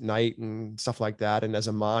things at night and stuff like that. And as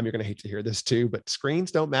a mom, you're going to hate to hear this too, but screens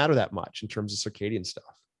don't matter that much in terms of circadian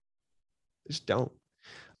stuff. They just don't.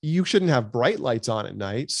 You shouldn't have bright lights on at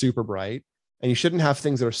night, super bright, and you shouldn't have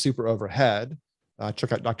things that are super overhead.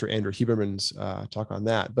 Check out Dr. Andrew Huberman's talk on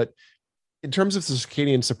that. But in terms of the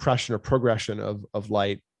circadian suppression or progression of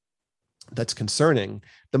light that's concerning,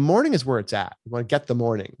 the morning is where it's at. You want to get the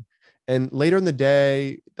morning. And later in the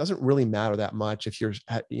day, it doesn't really matter that much if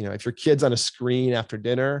if your kid's on a screen after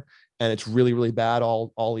dinner and it's really, really bad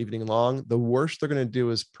all evening long. The worst they're going to do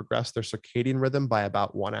is progress their circadian rhythm by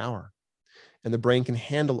about 1 hour. And the brain can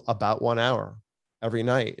handle about 1 hour every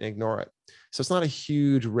night and ignore it. So it's not a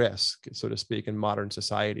huge risk, so to speak, in modern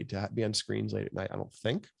society to be on screens late at night, I don't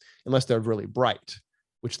think, unless they're really bright,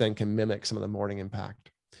 which then can mimic some of the morning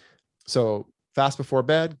impact. So fast before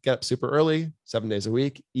bed, get up super early, 7 days a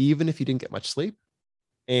week, even if you didn't get much sleep,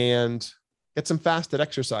 and get some fasted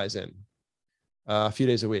exercise in a few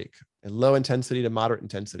days a week, and low intensity to moderate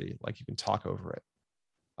intensity, like you can talk over it.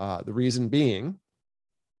 The reason being,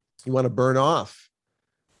 you want to burn off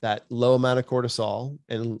that low amount of cortisol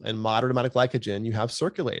and moderate amount of glycogen you have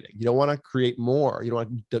circulating. You don't want to create more. You don't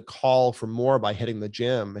want to call for more by hitting the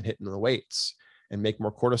gym and hitting the weights and make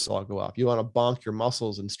more cortisol go up. You want to bonk your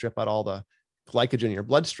muscles and strip out all the glycogen in your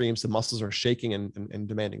bloodstream so the muscles are shaking and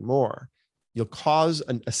demanding more. You'll cause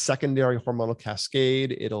a secondary hormonal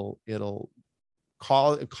cascade. It'll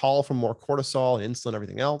call for more cortisol and insulin,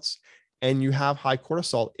 everything else. And you have high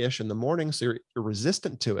cortisol-ish in the morning, so you're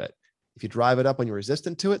resistant to it. If you drive it up when you're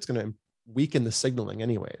resistant to it, it's going to weaken the signaling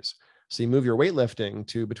anyways. So you move your weightlifting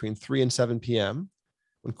to between 3 and 7 p.m.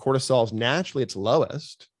 when cortisol is naturally its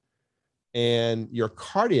lowest and your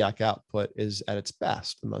cardiac output is at its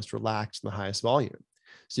best, the most relaxed and the highest volume.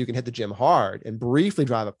 So you can hit the gym hard and briefly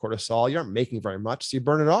drive up cortisol. You aren't making very much, so you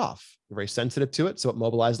burn it off. You're very sensitive to it, so it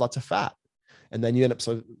mobilizes lots of fat. And then you end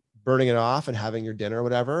up burning it off and having your dinner or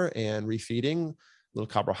whatever and refeeding, a little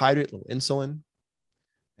carbohydrate, a little insulin,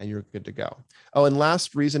 and you're good to go. Oh, and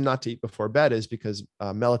last reason not to eat before bed is because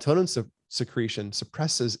melatonin secretion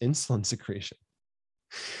suppresses insulin secretion.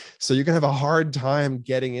 So you can have a hard time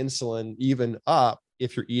getting insulin even up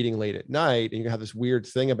if you're eating late at night, and you're gonna have this weird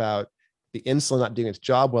thing about the insulin not doing its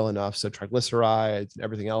job well enough. So triglycerides and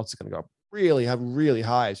everything else is gonna go really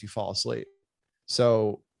high as you fall asleep.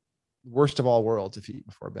 So worst of all worlds if you eat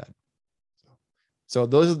before bed. So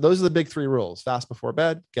those are the big 3 rules: fast before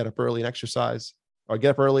bed, get up early and exercise, or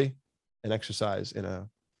get up early and exercise in a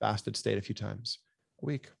fasted state a few times a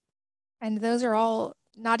week. And those are all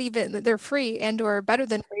not even, they're free and or better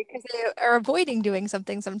than free because they are avoiding doing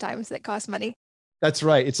something sometimes that costs money. That's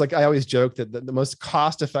right. It's like I always joke that the most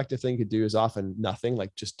cost-effective thing you could do is often nothing,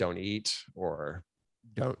 like just don't eat or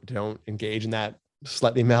don't engage in that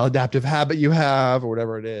slightly maladaptive habit you have or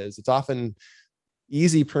whatever it is. It's often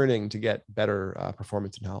easy pruning to get better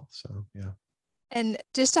performance and health. So yeah. And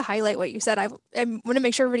just to highlight what you said, I want to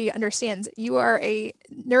make sure everybody understands you are a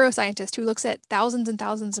neuroscientist who looks at thousands and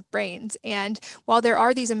thousands of brains. And while there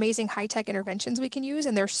are these amazing high-tech interventions we can use,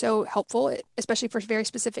 and they're so helpful, especially for very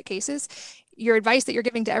specific cases, your advice that you're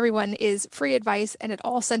giving to everyone is free advice, and it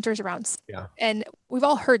all centers around sleep. Yeah. And we've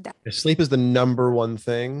all heard that. Sleep is the number one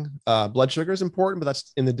thing. Blood sugar is important, but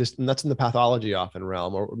that's in the pathology often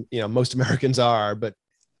realm, or most Americans are. But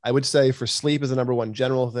I would say for sleep is the number one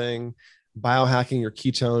general thing. Biohacking your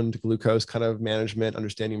ketone to glucose kind of management,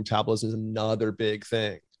 understanding metabolism is another big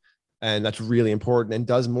thing. And that's really important and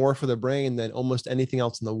does more for the brain than almost anything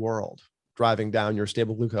else in the world, driving down your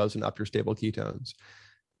stable glucose and up your stable ketones.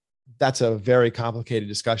 That's a very complicated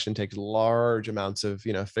discussion, takes large amounts of,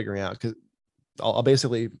 figuring out, because I'll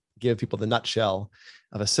basically give people the nutshell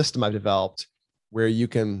of a system I've developed where you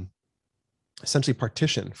can essentially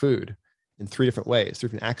partition food in 3 different ways, 3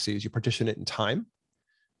 different axes. You partition it in time.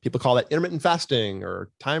 People call that intermittent fasting or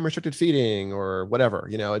time restricted feeding or whatever,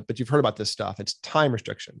 but you've heard about this stuff. It's time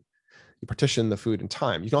restriction. You partition the food in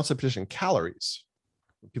time. You can also partition calories.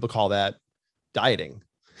 People call that dieting,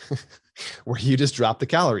 where you just drop the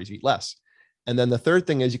calories, you eat less. And then the third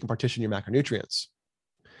thing is you can partition your macronutrients.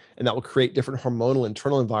 And that will create different hormonal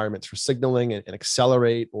internal environments for signaling and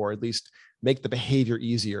accelerate, or at least make the behavior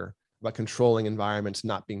easier about controlling environments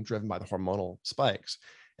not being driven by the hormonal spikes.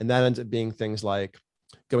 And that ends up being things like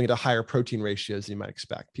going into higher protein ratios than you might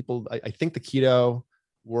expect. I think the keto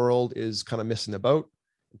world is kind of missing the boat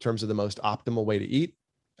in terms of the most optimal way to eat.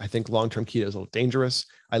 I think long-term keto is a little dangerous.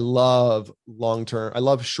 I love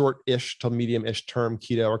short-ish to medium-ish term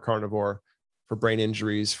keto or carnivore for brain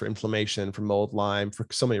injuries, for inflammation, for mold, Lyme, for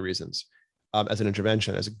so many reasons, as an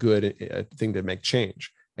intervention, as a good thing to make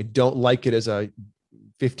change. I don't like it as a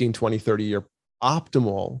 15, 20, 30 year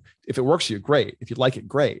optimal. If it works for you, great. If you like it,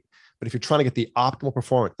 great. But if you're trying to get the optimal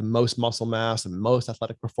performance, the most muscle mass, the most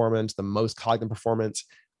athletic performance, the most cognitive performance,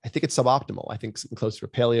 I think it's suboptimal. I think something closer to a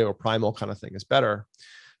paleo or primal kind of thing is better.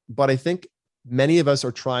 But I think many of us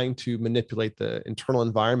are trying to manipulate the internal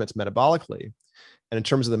environments metabolically And in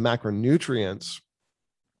terms of the macronutrients,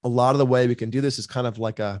 a lot of the way we can do this is kind of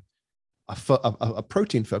like a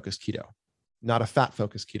protein focused keto, not a fat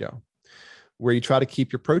focused keto, where you try to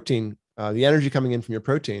keep your protein, the energy coming in from your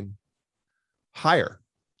protein higher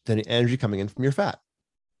than the energy coming in from your fat.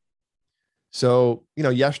 So,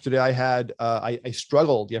 yesterday I had, I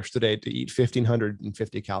struggled yesterday to eat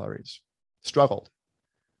 1,550 calories, struggled.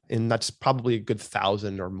 And that's probably a good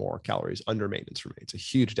 1,000 or more calories under maintenance for me. It's a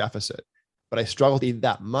huge deficit, but I struggled to eat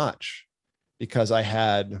that much because I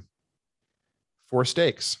had 4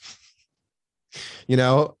 steaks. They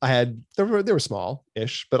were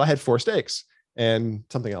small-ish, but I had 4 steaks and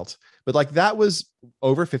something else. But like that was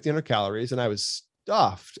over 1,500 calories, and I was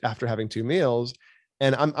stuffed after having 2 meals.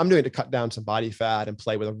 And I'm doing it to cut down some body fat and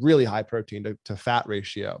play with a really high protein to fat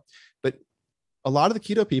ratio. But a lot of the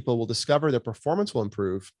keto people will discover their performance will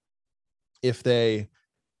improve if you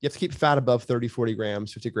have to keep fat above 30, 40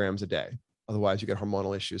 grams, 50 grams a day. Otherwise you get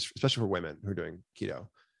hormonal issues, especially for women who are doing keto,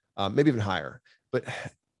 maybe even higher. But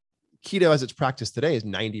keto as it's practiced today is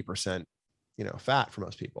 90%, fat for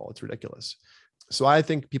most people. It's ridiculous. So I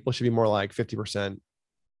think people should be more like 50%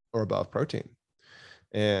 or above protein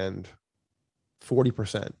and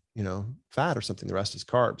 40%, fat or something. The rest is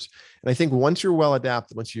carbs. And I think once you're well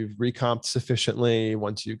adapted, once you've recomped sufficiently,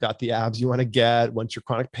 once you've got the abs you want to get, once your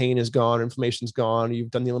chronic pain is gone, inflammation's gone, you've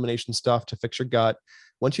done the elimination stuff to fix your gut.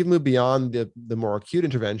 Once you've moved beyond the more acute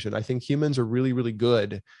intervention, I think humans are really, really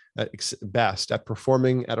good best at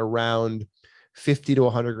performing at around 50 to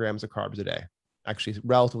 100 grams of carbs a day. Actually,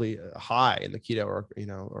 relatively high in the keto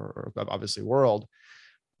or obviously world.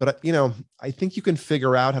 But, I think you can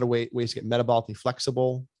figure out how to ways to get metabolically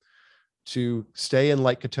flexible, to stay in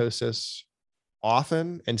light ketosis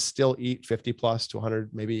often and still eat 50 plus to 100,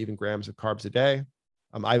 maybe even grams of carbs a day.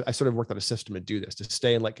 I sort of worked out a system to do this, to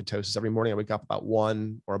stay in light ketosis. Every morning I wake up about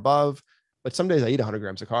 1 or above, but some days I eat 100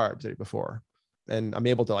 grams of carbs the day before. And I'm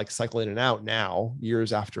able to like cycle in and out now,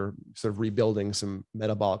 years after sort of rebuilding some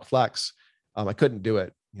metabolic flex. I couldn't do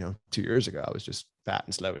it, 2 years ago. I was just fat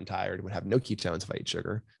and slow and tired and would have no ketones if I ate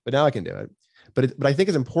sugar, but now I can do it. But I think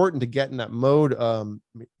it's important to get in that mode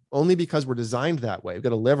only because we're designed that way. We've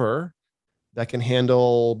got a liver that can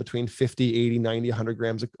handle between 50, 80, 90, 100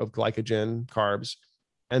 grams of glycogen, carbs,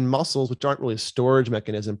 and muscles, which aren't really a storage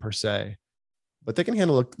mechanism per se, but they can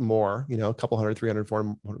handle more, a couple 100, 300,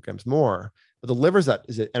 400 grams more. But the liver is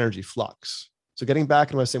an energy flux. So getting back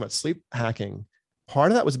to what I was saying about sleep hacking,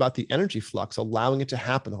 part of that was about the energy flux, allowing it to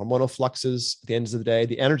happen. The hormonal fluxes at the end of the day,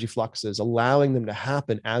 the energy fluxes, allowing them to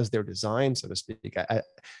happen as they're designed, so to speak. That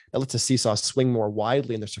lets the seesaw swing more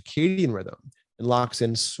widely in the circadian rhythm and locks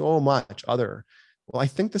in so much other. Well, I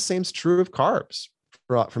think the same's true of carbs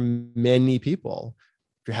for many people.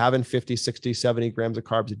 If you're having 50, 60, 70 grams of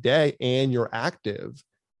carbs a day and you're active,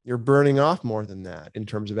 you're burning off more than that in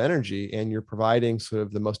terms of energy, and you're providing sort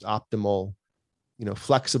of the most optimal,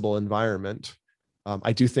 flexible environment.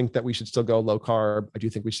 I do think that we should still go low carb. I do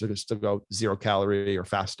think we should still go 0 calorie or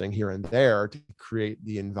fasting here and there to create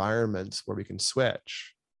the environments where we can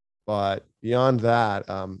switch. But beyond that,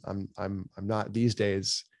 I'm not these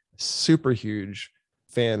days super huge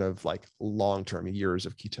fan of like long-term years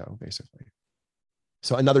of keto, basically.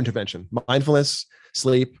 So another intervention, mindfulness,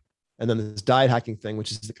 sleep, and then this diet hacking thing,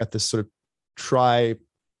 which is got this sort of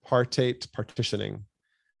tripartite partitioning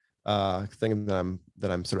thing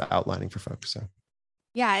that I'm sort of outlining for folks. So.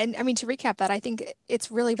 Yeah. And I mean, to recap that, I think it's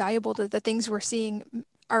really valuable that the things we're seeing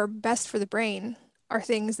are best for the brain are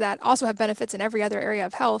things that also have benefits in every other area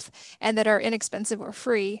of health and that are inexpensive or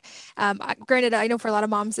free. Granted, I know for a lot of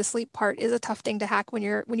moms, the sleep part is a tough thing to hack when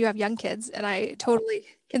you have young kids, and I totally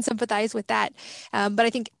can sympathize with that. But I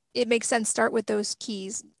think it makes sense start with those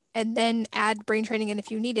keys and then add brain training in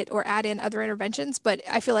if you need it, or add in other interventions. But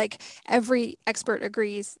I feel like every expert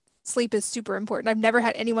agrees sleep is super important. I've never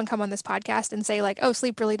had anyone come on this podcast and say like, oh,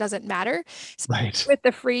 sleep really doesn't matter. Right. With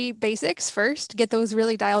the free basics first, get those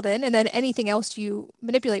really dialed in, and then anything else you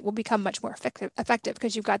manipulate will become much more effective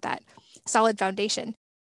because you've got that solid foundation.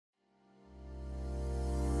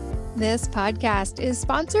 This podcast is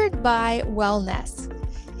sponsored by Wellness.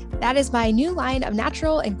 That is my new line of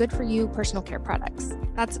natural and good for you personal care products.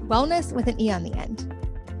 That's wellness with an E on the end.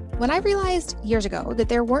 When I realized years ago that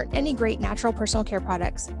there weren't any great natural personal care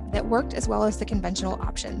products that worked as well as the conventional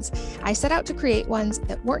options, I set out to create ones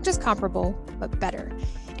that weren't just comparable, but better.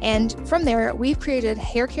 And from there, we've created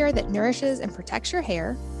hair care that nourishes and protects your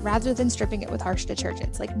hair rather than stripping it with harsh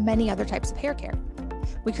detergents like many other types of hair care.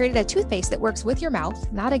 We created a toothpaste that works with your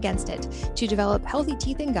mouth, not against it, to develop healthy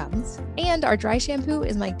teeth and gums. And our dry shampoo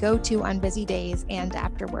is my go-to on busy days and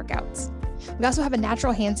after workouts. We also have a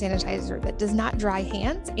natural hand sanitizer that does not dry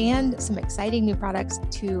hands and some exciting new products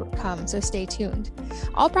to come, so stay tuned.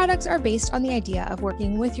 All products are based on the idea of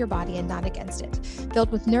working with your body and not against it,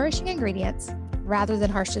 filled with nourishing ingredients rather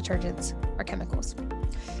than harsh detergents or chemicals.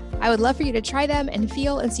 I would love for you to try them and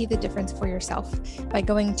feel and see the difference for yourself by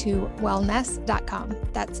going to wellnesse.com.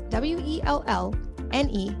 That's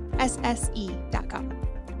WELLNESSE.com.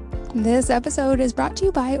 This episode is brought to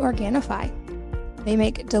you by Organifi. They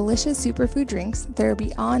make delicious superfood drinks that are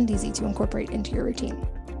beyond easy to incorporate into your routine.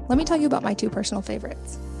 Let me tell you about my two personal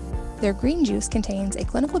favorites. Their green juice contains a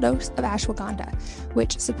clinical dose of ashwagandha,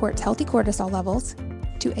 which supports healthy cortisol levels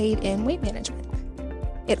to aid in weight management.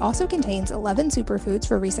 It also contains 11 superfoods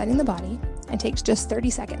for resetting the body and takes just 30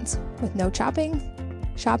 seconds with no chopping,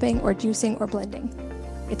 or juicing or blending.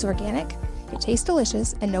 It's organic, it tastes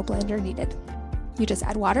delicious, and no blender needed. You just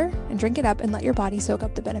add water and drink it up and let your body soak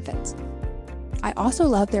up the benefits. I also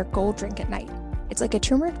love their gold drink at night. It's like a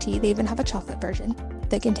turmeric tea. They even have a chocolate version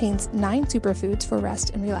that contains 9 superfoods for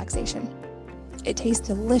rest and relaxation. It tastes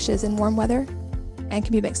delicious in warm weather and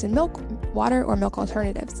can be mixed in milk, water, or milk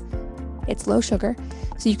alternatives. It's low sugar,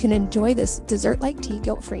 so you can enjoy this dessert-like tea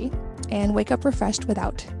guilt-free and wake up refreshed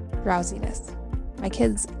without drowsiness. My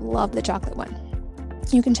kids love the chocolate one.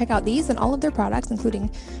 You can check out these and all of their products,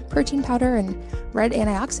 including protein powder and red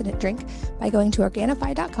antioxidant drink, by going to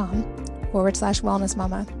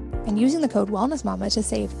Organifi.com/wellnessmama and using the code wellnessmama to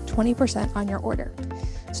save 20% on your order.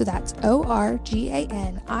 So that's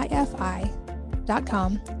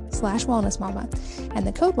Organifi.com/wellnessmama and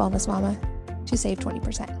the code wellnessmama to save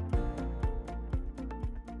 20%.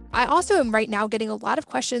 I also am right now getting a lot of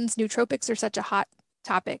questions. Nootropics are such a hot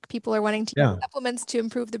topic. People are wanting to use supplements to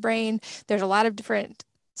improve the brain. There's a lot of different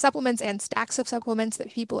supplements and stacks of supplements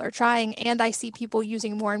that people are trying. And I see people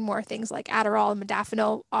using more and more things like Adderall and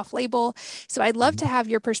modafinil off-label. So I'd love to have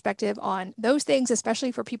your perspective on those things,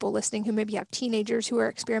 especially for people listening who maybe have teenagers who are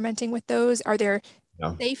experimenting with those. Are there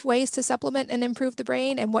safe ways to supplement and improve the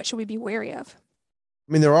brain? And what should we be wary of?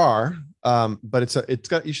 I mean, there are,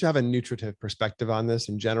 but you should have a nutritive perspective on this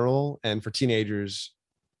in general. And for teenagers,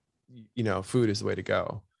 food is the way to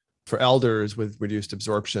go. For elders with reduced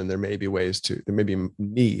absorption, there may be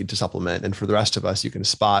need to supplement. And for the rest of us, you can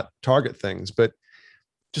target things. But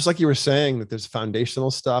just like you were saying, that there's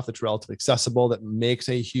foundational stuff that's relatively accessible that makes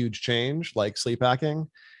a huge change, like sleep hacking.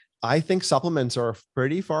 I think supplements are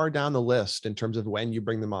pretty far down the list in terms of when you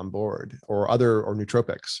bring them on board, or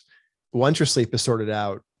nootropics. Once your sleep is sorted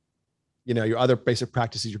out, your other basic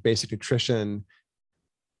practices, your basic nutrition.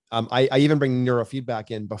 I even bring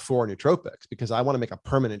neurofeedback in before nootropics because I want to make a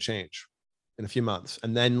permanent change in a few months.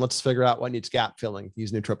 And then let's figure out what needs gap filling.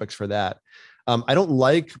 Use nootropics for that. I don't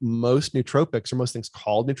like most nootropics or most things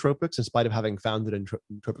called nootropics, in spite of having founded a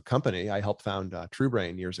nootropic company. I helped found True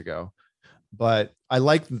Brain years ago. But I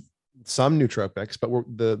like some nootropics, but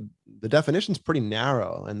the definition is pretty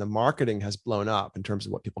narrow and the marketing has blown up in terms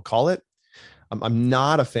of what people call it. I'm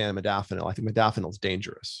not a fan of modafinil. I think modafinil is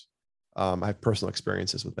dangerous. I have personal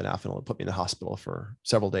experiences with modafinil. It put me in the hospital for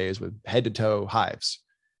several days with head to toe hives.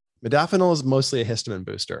 Modafinil is mostly a histamine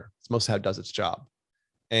booster. It's mostly how it does its job.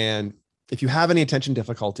 And if you have any attention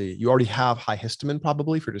difficulty, you already have high histamine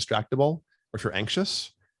probably if you're distractible, or if you're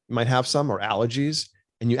anxious, you might have some, or allergies,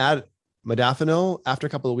 and you add modafinil, after a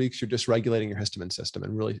couple of weeks, you're dysregulating your histamine system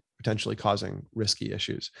and really potentially causing risky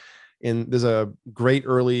issues. And there's a great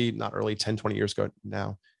 10, 20 years ago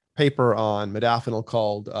now, paper on modafinil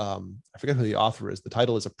called, I forget who the author is. The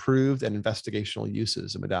title is Approved and Investigational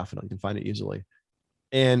Uses of Modafinil. You can find it easily.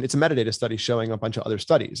 And it's a metadata study showing a bunch of other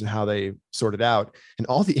studies and how they sorted out. And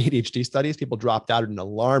all the ADHD studies, people dropped out at an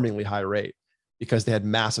alarmingly high rate because they had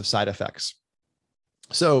massive side effects.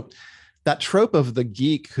 So that trope of the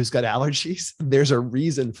geek who's got allergies, there's a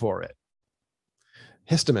reason for it.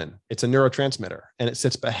 Histamine, it's a neurotransmitter, and it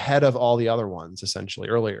sits ahead of all the other ones essentially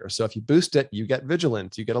earlier. So if you boost it, you get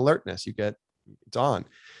vigilance, you get alertness, it's on.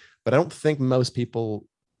 But I don't think most people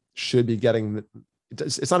should be getting,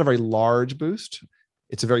 it's not a very large boost.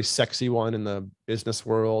 It's a very sexy one in the business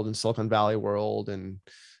world and Silicon Valley world. And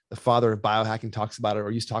the father of biohacking talks about it,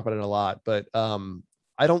 or used to talk about it a lot. But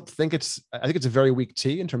I think it's a very weak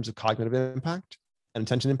tea in terms of cognitive impact and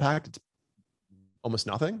attention impact. It's almost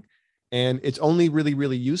nothing. And it's only really,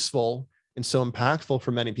 really useful and so impactful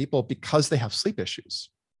for many people because they have sleep issues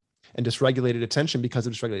and dysregulated attention because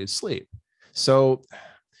of dysregulated sleep. So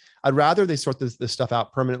I'd rather they sort this stuff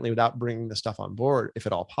out permanently without bringing the stuff on board, if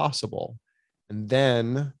at all possible, and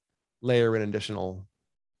then layer in additional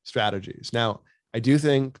strategies. Now, I do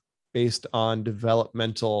think based on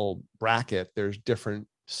developmental bracket, there's different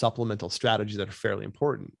supplemental strategies that are fairly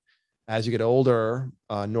important. As you get older,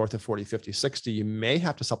 north of 40, 50, 60, you may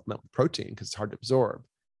have to supplement with protein because it's hard to absorb.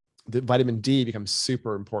 The vitamin D becomes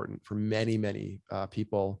super important for many, many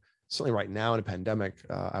people. Certainly right now in a pandemic,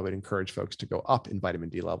 I would encourage folks to go up in vitamin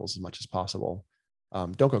D levels as much as possible.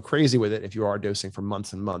 Don't go crazy with it if you are dosing for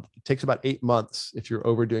months and months. It takes about 8 months if you're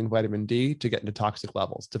overdoing vitamin D to get into toxic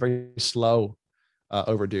levels. It's a very slow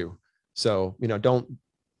overdue. So, don't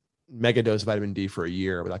mega dose vitamin D for a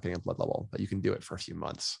year without getting a blood level, but you can do it for a few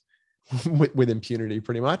months with impunity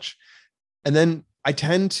pretty much. And then I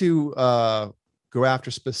tend to go after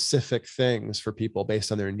specific things for people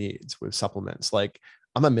based on their needs with supplements. Like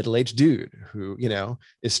I'm a middle-aged dude who,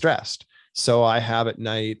 is stressed. So I have at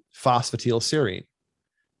night phosphatidylserine.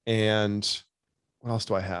 And what else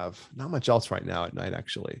do I have? Not much else right now at night,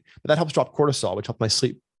 actually. But that helps drop cortisol, which helps my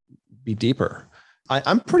sleep be deeper.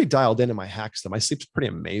 I'm pretty dialed into my hacks, though. My sleep's pretty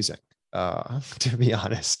amazing, to be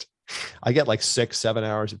honest. I get like 6-7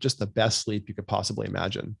 hours of just the best sleep you could possibly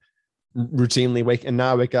imagine. Routinely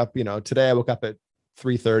now I wake up, today I woke up at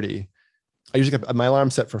 3:30. I usually get my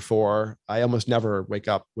alarm set for 4. I almost never wake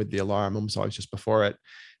up with the alarm. I'm always just before it.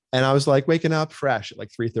 And I was like waking up fresh at like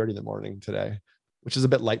 3:30 in the morning today, which is a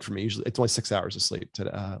bit light for me. Usually it's only 6 hours of sleep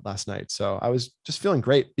last night. So I was just feeling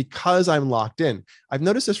great because I'm locked in. I've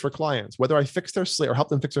noticed this for clients, whether I fix their sleep or help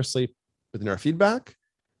them fix their sleep with neurofeedback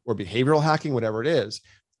or behavioral hacking, whatever it is,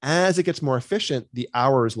 as it gets more efficient, the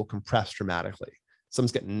hours will compress dramatically.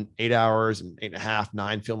 Someone's getting 8 hours and 8.5,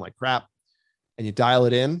 9, feeling like crap. And you dial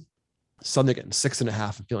it in, suddenly getting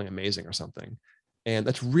 6.5 and feeling amazing or something. And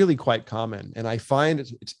that's really quite common. And I find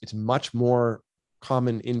it's much more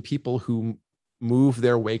common in people who move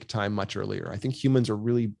their wake time much earlier. I think humans are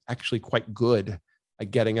really actually quite good at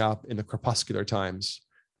getting up in the crepuscular times,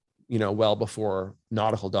 well before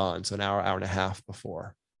nautical dawn. So an hour and a half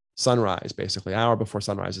before sunrise, basically. An hour before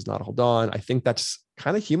sunrise is nautical dawn. I think that's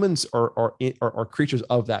kind of humans are creatures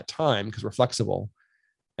of that time because we're flexible.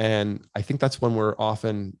 And I think that's when we're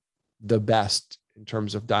often the best in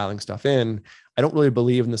terms of dialing stuff in. I don't really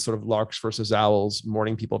believe in this sort of larks versus owls,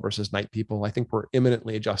 morning people versus night people. I think we're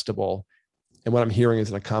imminently adjustable. And what I'm hearing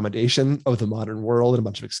is an accommodation of the modern world and a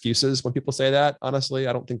bunch of excuses when people say that. Honestly,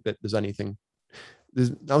 I don't think that there's not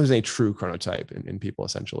any true chronotype in people,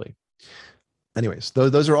 essentially. Anyways,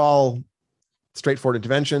 those are all straightforward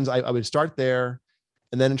interventions. I would start there.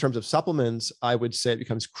 And then in terms of supplements, I would say it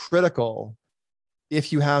becomes critical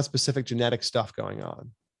if you have specific genetic stuff going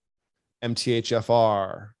on,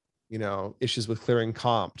 MTHFR, issues with clearing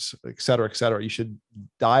COMT, et cetera, you should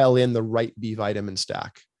dial in the right B vitamin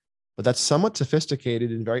stack. But that's somewhat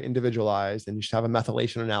sophisticated and very individualized. And you should have a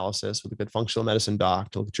methylation analysis with a good functional medicine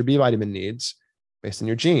doc to look at your B vitamin needs based on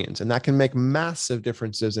your genes. And that can make massive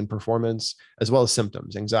differences in performance as well as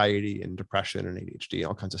symptoms, anxiety and depression and ADHD,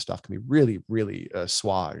 all kinds of stuff can be really, really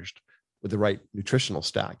assuaged with the right nutritional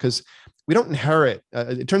stack. Because we don't inherit,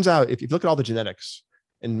 it turns out, if you look at all the genetics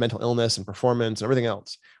and mental illness and performance and everything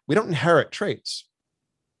else, we don't inherit traits,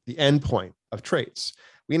 the endpoint of traits.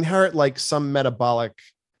 We inherit like some metabolic,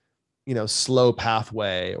 slow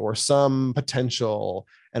pathway or some potential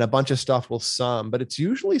and a bunch of stuff will sum, but it's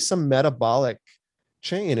usually some metabolic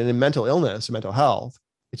chain. And in mental illness or mental health,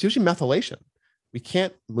 it's usually methylation. We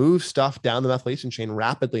can't move stuff down the methylation chain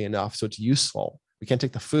rapidly enough so it's useful. We can't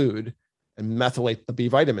take the food and methylate the B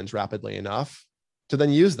vitamins rapidly enough to then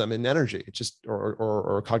use them in energy. It's just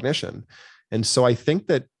or cognition. And so I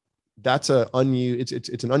think that's an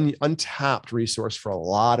untapped resource for a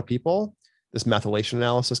lot of people. This methylation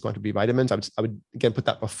analysis going to B vitamins. I would again put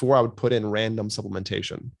that before I would put in random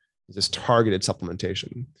supplementation, this targeted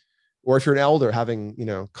supplementation. Or if you're an elder having,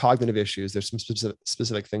 cognitive issues, there's some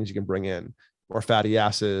specific things you can bring in, or fatty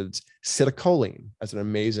acids, acetylcholine as an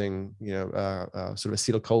amazing, sort of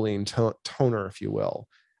acetylcholine toner, if you will,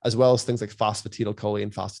 as well as things like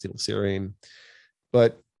phosphatidylcholine, phosphatidylserine.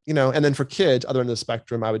 But, and then for kids, other end of the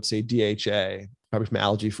spectrum, I would say DHA, probably from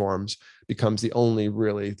algae forms, becomes the only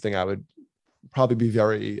really thing I would probably be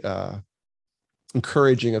very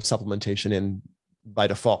encouraging of supplementation in by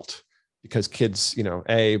default. Because kids,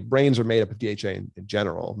 brains are made up of DHA in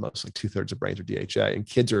general. Mostly 2/3 of brains are DHA, and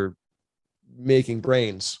kids are making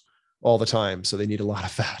brains all the time. So they need a lot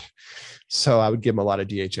of fat. So I would give them a lot of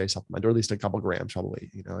DHA supplement, or at least a couple grams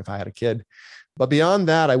probably, if I had a kid. But beyond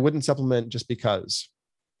that, I wouldn't supplement just because.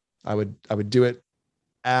 I would do it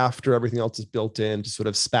after everything else is built in to sort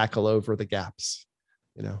of spackle over the gaps,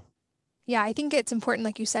 Yeah, I think it's important,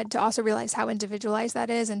 like you said, to also realize how individualized that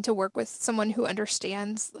is and to work with someone who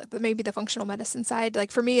understands maybe the functional medicine side.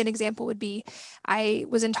 Like for me, an example would be I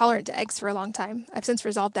was intolerant to eggs for a long time. I've since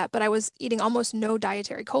resolved that, but I was eating almost no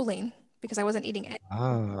dietary choline because I wasn't eating it. I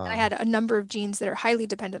Ah, had a number of genes that are highly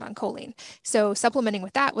dependent on choline. So supplementing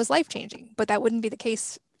with that was life-changing, but that wouldn't be the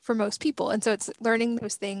case for most people. And so it's learning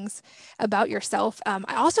those things about yourself.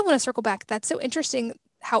 I also want to circle back. That's so interesting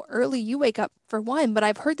how early you wake up for one, but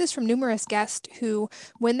I've heard this from numerous guests who,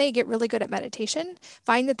 when they get really good at meditation,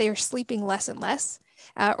 find that they are sleeping less and less,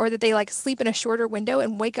 or that they like sleep in a shorter window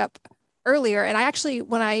and wake up earlier. And I actually,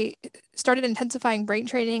 when I started intensifying brain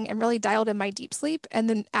training and really dialed in my deep sleep and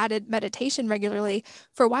then added meditation regularly,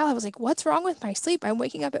 for a while I was like, what's wrong with my sleep? I'm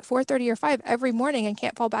waking up at 4:30 or 5 every morning and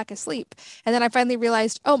can't fall back asleep. And then I finally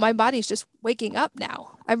realized, oh, my body's just waking up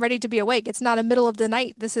now. I'm ready to be awake. It's not a middle of the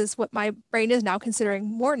night. This is what my brain is now considering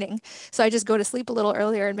morning. So I just go to sleep a little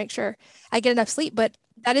earlier and make sure I get enough sleep. But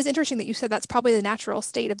that is interesting that you said that's probably the natural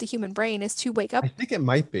state of the human brain is to wake up. I think it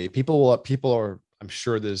might be. People are, I'm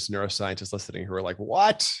sure there's neuroscientists listening who are like,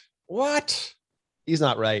 what? He's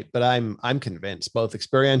not right. But I'm convinced, both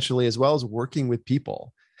experientially as well as working with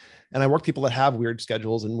people. And I work with people that have weird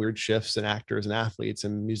schedules and weird shifts, and actors and athletes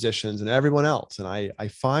and musicians and everyone else. And I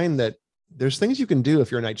find that there's things you can do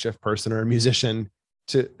if you're a night shift person or a musician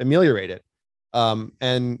to ameliorate it.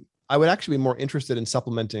 And I would actually be more interested in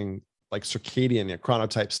supplementing like circadian,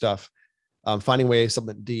 chronotype stuff, finding ways to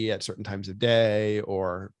supplement D at certain times of day,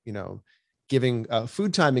 or giving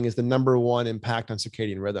food timing is the number one impact on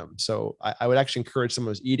circadian rhythm. So I would actually encourage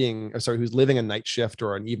someone who's living a night shift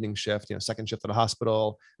or an evening shift, second shift at a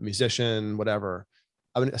hospital, a musician, whatever.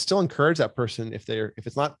 I would still encourage that person, if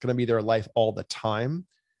it's not going to be their life all the time,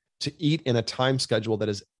 to eat in a time schedule that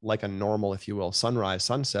is like a normal, if you will, sunrise,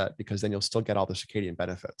 sunset, because then you'll still get all the circadian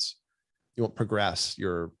benefits. You won't progress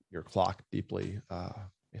your clock deeply,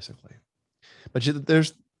 basically. But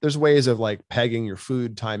there's ways of like pegging your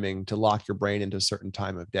food timing to lock your brain into a certain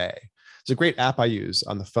time of day. There's a great app I use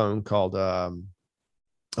on the phone called I'm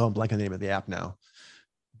blanking the name of the app now,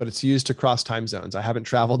 but it's used to cross time zones. I haven't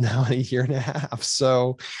traveled now in a year and a half,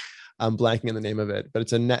 so I'm blanking on the name of it. But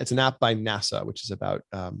it's an app by NASA, which is about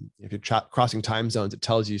if you're crossing time zones, it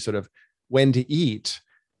tells you sort of when to eat,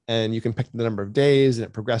 and you can pick the number of days, and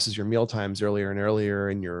it progresses your meal times earlier and earlier,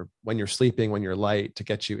 and when you're sleeping, when you're light, to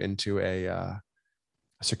get you into a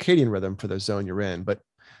circadian rhythm for the zone you're in. But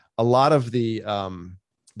a lot of the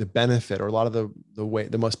benefit, or a lot of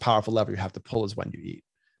the most powerful lever you have to pull is when you eat.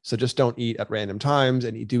 So just don't eat at random times,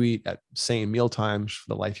 and you do eat at same meal times for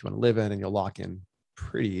the life you want to live in, and you'll lock in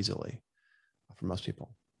pretty easily for most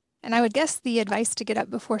people. And I would guess the advice to get up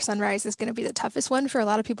before sunrise is going to be the toughest one for a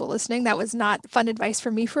lot of people listening. That was not fun advice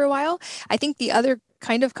for me for a while. I think the other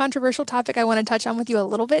kind of controversial topic I want to touch on with you a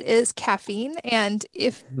little bit is caffeine, and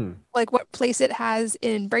like what place it has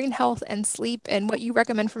in brain health and sleep, and what you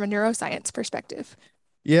recommend from a neuroscience perspective.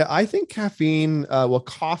 Yeah, I think caffeine,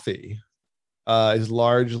 coffee is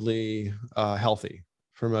largely healthy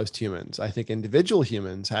for most humans. I think individual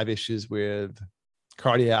humans have issues with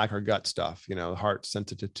cardiac or gut stuff, the heart's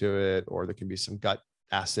sensitive to it, or there can be some gut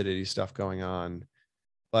acidity stuff going on.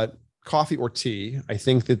 But coffee or tea, I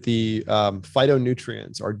think that the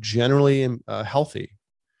phytonutrients are generally healthy.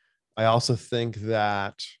 I also think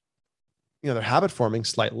that, they're habit forming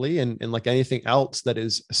slightly, and like anything else that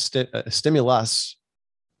is a stimulus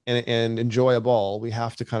and enjoyable, we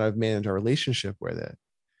have to kind of manage our relationship with it,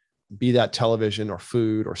 be that television or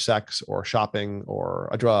food or sex or shopping or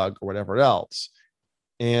a drug or whatever else.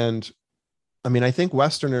 And I mean, I think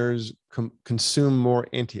Westerners consume more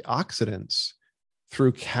antioxidants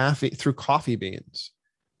through coffee beans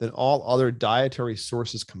than all other dietary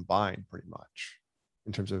sources combined, pretty much,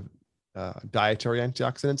 in terms of dietary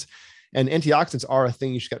antioxidants. And antioxidants are a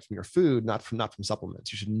thing you should get from your food, not from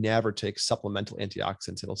supplements. You should never take supplemental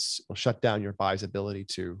antioxidants. It'll shut down your body's ability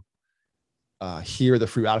to hear the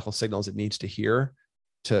free radical signals it needs to hear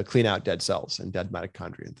to clean out dead cells and dead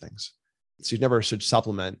mitochondria and things. So you never should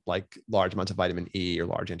supplement like large amounts of vitamin E or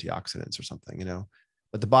large antioxidants or something,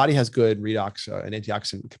 but the body has good redox and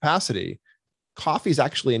antioxidant capacity. Coffees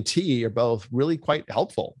actually and tea are both really quite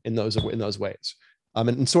helpful in those ways.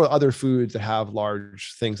 And so are other foods that have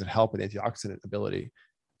large things that help with antioxidant ability.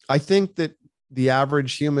 I think that the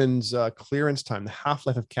average human's clearance time, the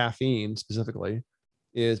half-life of caffeine specifically,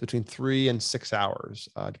 is between 3 and 6 hours,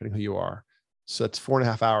 depending who you are. So it's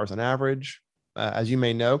 4.5 hours on average. As you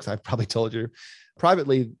may know, because I've probably told you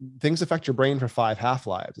privately, things affect your brain for 5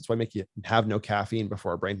 half-lives. That's why I make you have no caffeine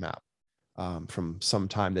before a brain map from some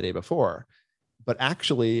time the day before. But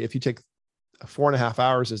actually, if you take 4.5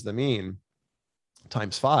 hours as the mean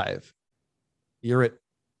times 5, you're at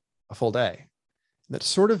a full day. And that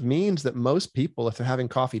sort of means that most people, if they're having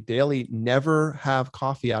coffee daily, never have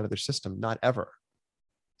coffee out of their system, not ever.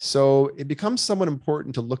 So it becomes somewhat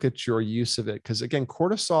important to look at your use of it, because again,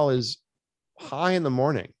 cortisol is high in the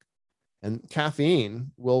morning, and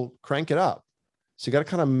caffeine will crank it up. So you got to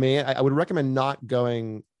kind of I would recommend not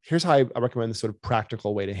going. Here's how I recommend the sort of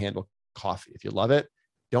practical way to handle coffee. If you love it,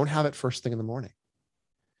 don't have it first thing in the morning.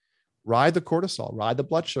 Ride the cortisol, ride the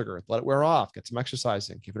blood sugar, let it wear off, get some exercise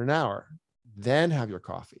in, give it an hour, then have your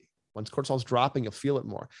coffee. Once cortisol is dropping, you'll feel it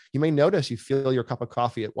more. You may notice you feel your cup of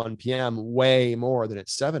coffee at 1 p.m. way more than at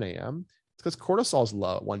 7 a.m. It's because cortisol is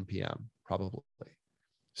low at 1 p.m. probably.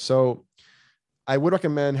 So I would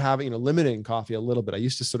recommend having, limiting coffee a little bit. I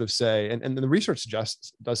used to sort of say, and the research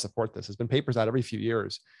does support this. There's been papers out every few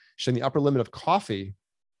years showing the upper limit of coffee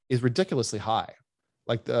is ridiculously high.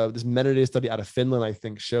 Like this metadata study out of Finland, I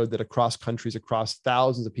think, showed that across countries, across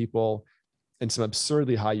thousands of people, and some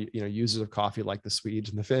absurdly high, users of coffee, like the Swedes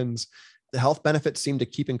and the Finns, the health benefits seem to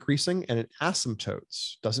keep increasing, and it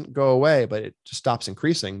asymptotes, doesn't go away, but it just stops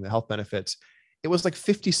increasing. The health benefits. It was like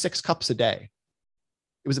 56 cups a day.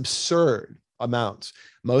 It was absurd amounts.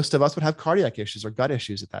 Most of us would have cardiac issues or gut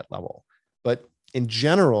issues at that level. But in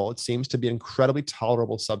general, it seems to be an incredibly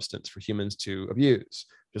tolerable substance for humans to abuse,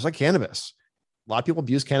 just like cannabis. A lot of people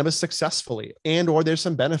abuse cannabis successfully, or there's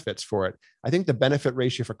some benefits for it. I think the benefit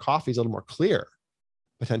ratio for coffee is a little more clear,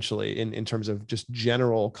 potentially, in terms of just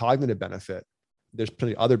general cognitive benefit. There's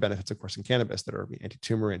plenty of other benefits, of course, in cannabis that are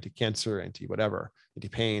anti-tumor, anti-cancer, anti-whatever,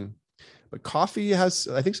 anti-pain. But coffee has,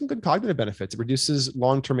 I think, some good cognitive benefits. It reduces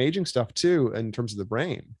long-term aging stuff too, in terms of the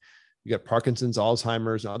brain. You get Parkinson's,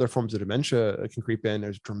 Alzheimer's, and other forms of dementia can creep in.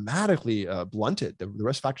 There's dramatically blunted. The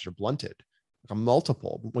risk factors are blunted, like a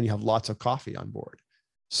multiple, when you have lots of coffee on board.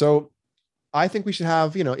 So I think we should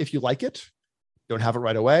have, if you like it, don't have it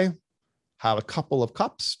right away. Have a couple of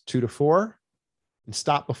cups, 2 to 4, and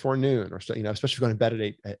stop before noon, or especially going to bed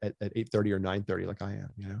at 8:30 or 9:30, like I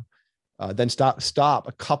am. Then stop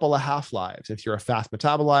a couple of half-lives. If you're a fast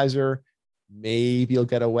metabolizer, maybe you'll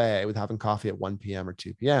get away with having coffee at 1 p.m. or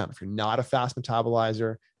 2 p.m. If you're not a fast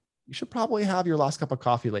metabolizer, you should probably have your last cup of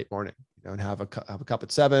coffee late morning, and have a cup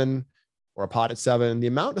at 7 or a pot at 7. The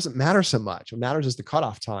amount doesn't matter so much. What matters is the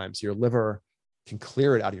cutoff time, so your liver can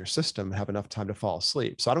clear it out of your system and have enough time to fall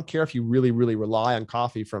asleep. So I don't care if you really, really rely on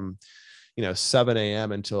coffee from 7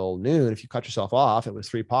 a.m. until noon. If you cut yourself off, it was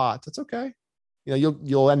 3 pots, that's okay.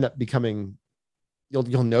 You'll end up becoming,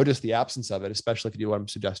 you'll notice the absence of it, especially if you do what I'm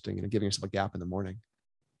suggesting, giving yourself a gap in the morning.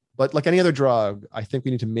 But like any other drug, I think we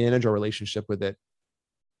need to manage our relationship with it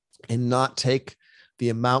and not take the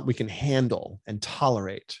amount we can handle and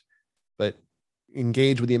tolerate, but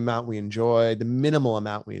engage with the amount we enjoy, the minimal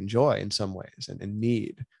amount we enjoy in some ways, and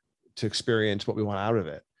need to experience what we want out of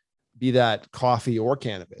it, be that coffee or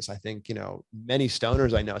cannabis. I think, many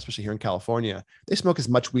stoners I know, especially here in California, they smoke as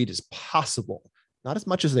much weed as possible, not as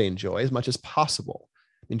much as they enjoy, as much as possible.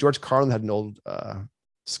 I mean, George Carlin had an old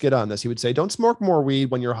skit on this. He would say, don't smoke more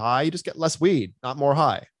weed when you're high, you just get less weed, not more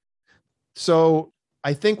high. So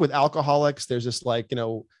I think with alcoholics, there's this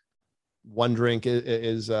one drink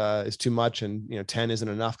is too much, and 10 isn't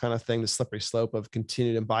enough kind of thing, the slippery slope of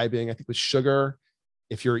continued imbibing. I think with sugar,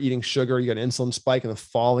 if you're eating sugar, you get an insulin spike, and the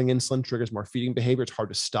falling insulin triggers more feeding behavior. It's hard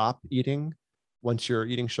to stop eating once you're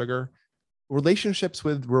eating sugar. Relationships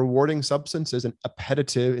with rewarding substances and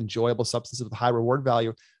appetitive, enjoyable substances with high reward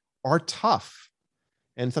value are tough.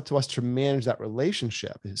 And it's up to us to manage that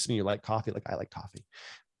relationship. Assuming you like coffee, like I like coffee.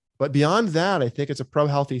 But beyond that, I think it's a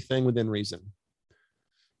pro-healthy thing within reason.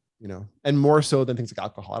 And more so than things like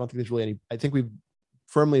alcohol. I don't think there's really I think we've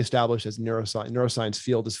firmly established, as neuroscience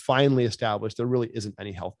field is finally established, there really isn't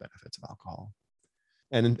any health benefits of alcohol.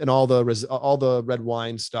 And all the red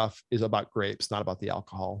wine stuff is about grapes, not about the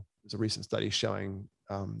alcohol. There's a recent study showing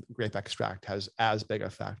grape extract has as big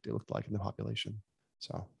effect, it looked like, in the population.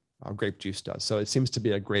 So grape juice does. So it seems to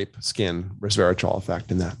be a grape skin resveratrol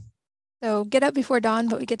effect in that. So get up before dawn,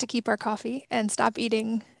 but we get to keep our coffee, and stop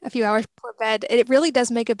eating a few hours before bed. It really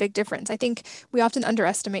does make a big difference. I think we often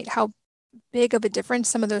underestimate how big of a difference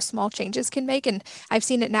some of those small changes can make. And I've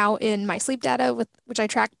seen it now in my sleep data, which I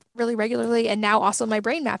track really regularly, and now also my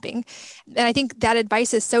brain mapping. And I think that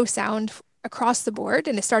advice is so sound across the board,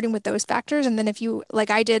 and it's starting with those factors. And then if you, like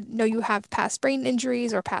I did, know you have past brain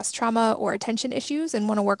injuries or past trauma or attention issues and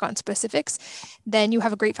want to work on specifics, then you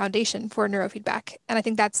have a great foundation for neurofeedback. And I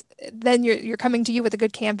think then you're coming to you with a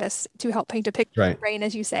good canvas to help paint a picture of your brain,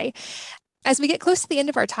 as you say. As we get close to the end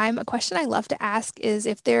of our time, a question I love to ask is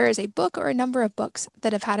if there is a book or a number of books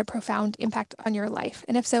that have had a profound impact on your life,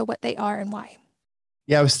 and if so, what they are and why.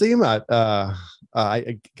 Yeah, I was thinking about,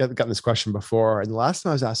 I gotten this question before, and the last time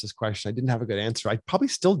I was asked this question, I didn't have a good answer. I probably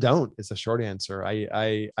still don't, is a short answer.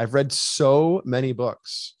 I've read so many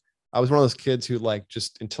books. I was one of those kids who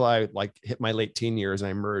just until I hit my late teen years and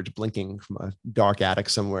I emerged blinking from a dark attic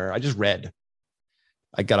somewhere, I just read.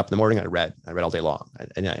 I got up in the morning, I read all day long.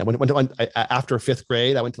 After fifth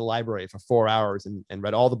grade, I went to the library for 4 hours and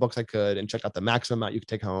read all the books I could and checked out the maximum amount you could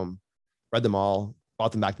take home, read them all,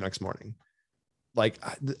 bought them back the next morning. Like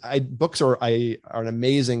books are an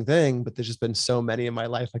amazing thing, but there's just been so many in my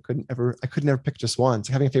life. I could never pick just one. It's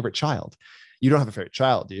like having a favorite child. You don't have a favorite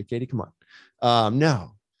child, do you, Katie? Come on.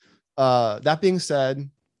 No. That being said,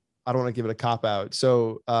 I don't want to give it a cop out.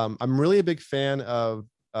 So I'm really a big fan of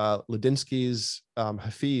Ladinsky's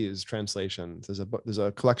Hafiz translations. There's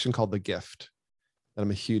a collection called The Gift that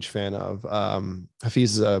I'm a huge fan of.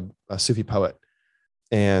 Hafiz is a Sufi poet,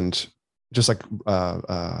 and just like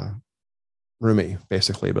Rumi,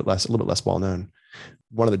 basically, but a little bit less well known.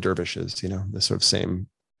 One of the dervishes, the sort of same,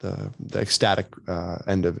 the ecstatic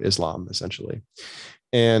end of Islam, essentially.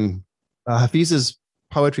 And Hafiz's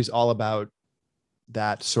poetry is all about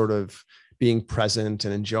that sort of being present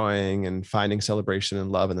and enjoying and finding celebration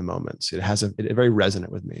and love in the moments. It very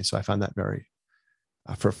resonant with me. So I found that very,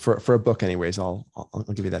 for a book anyways, I'll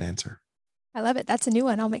give you that answer. I love it. That's a new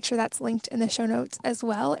one. I'll make sure that's linked in the show notes as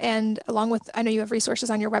well. And along with, I know you have resources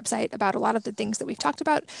on your website about a lot of the things that we've talked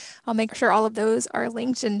about. I'll make sure all of those are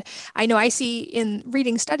linked. And I know I see in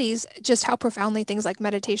reading studies just how profoundly things like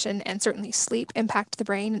meditation and certainly sleep impact the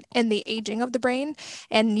brain and the aging of the brain.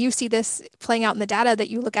 And you see this playing out in the data that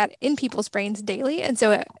you look at in people's brains daily. And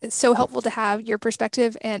so it's so helpful to have your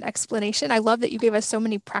perspective and explanation. I love that you gave us so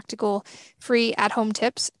many practical, free at-home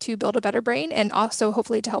tips to build a better brain, and also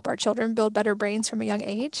hopefully to help our children build better brains from a young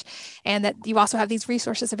age, and that you also have these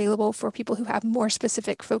resources available for people who have more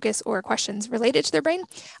specific focus or questions related to their brain.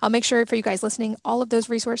 I'll make sure for you guys listening, all of those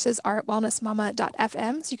resources are at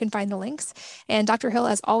wellnessmama.fm, so you can find the links. And Dr. Hill,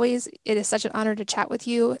 as always, it is such an honor to chat with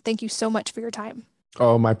you. Thank you so much for your time.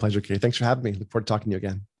 Oh, my pleasure, Kate. Thanks for having me. Look forward to talking to you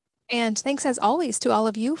again. And thanks as always to all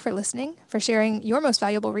of you for listening, for sharing your most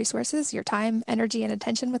valuable resources, your time, energy, and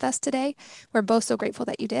attention with us today. We're both so grateful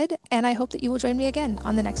that you did. And I hope that you will join me again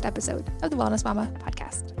on the next episode of the Wellness Mama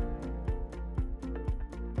podcast.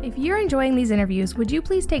 If you're enjoying these interviews, would you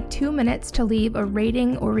please take 2 minutes to leave a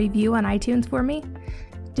rating or review on iTunes for me?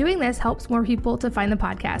 Doing this helps more people to find the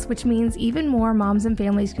podcast, which means even more moms and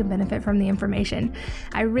families can benefit from the information.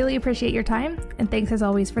 I really appreciate your time, and thanks as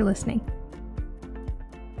always for listening.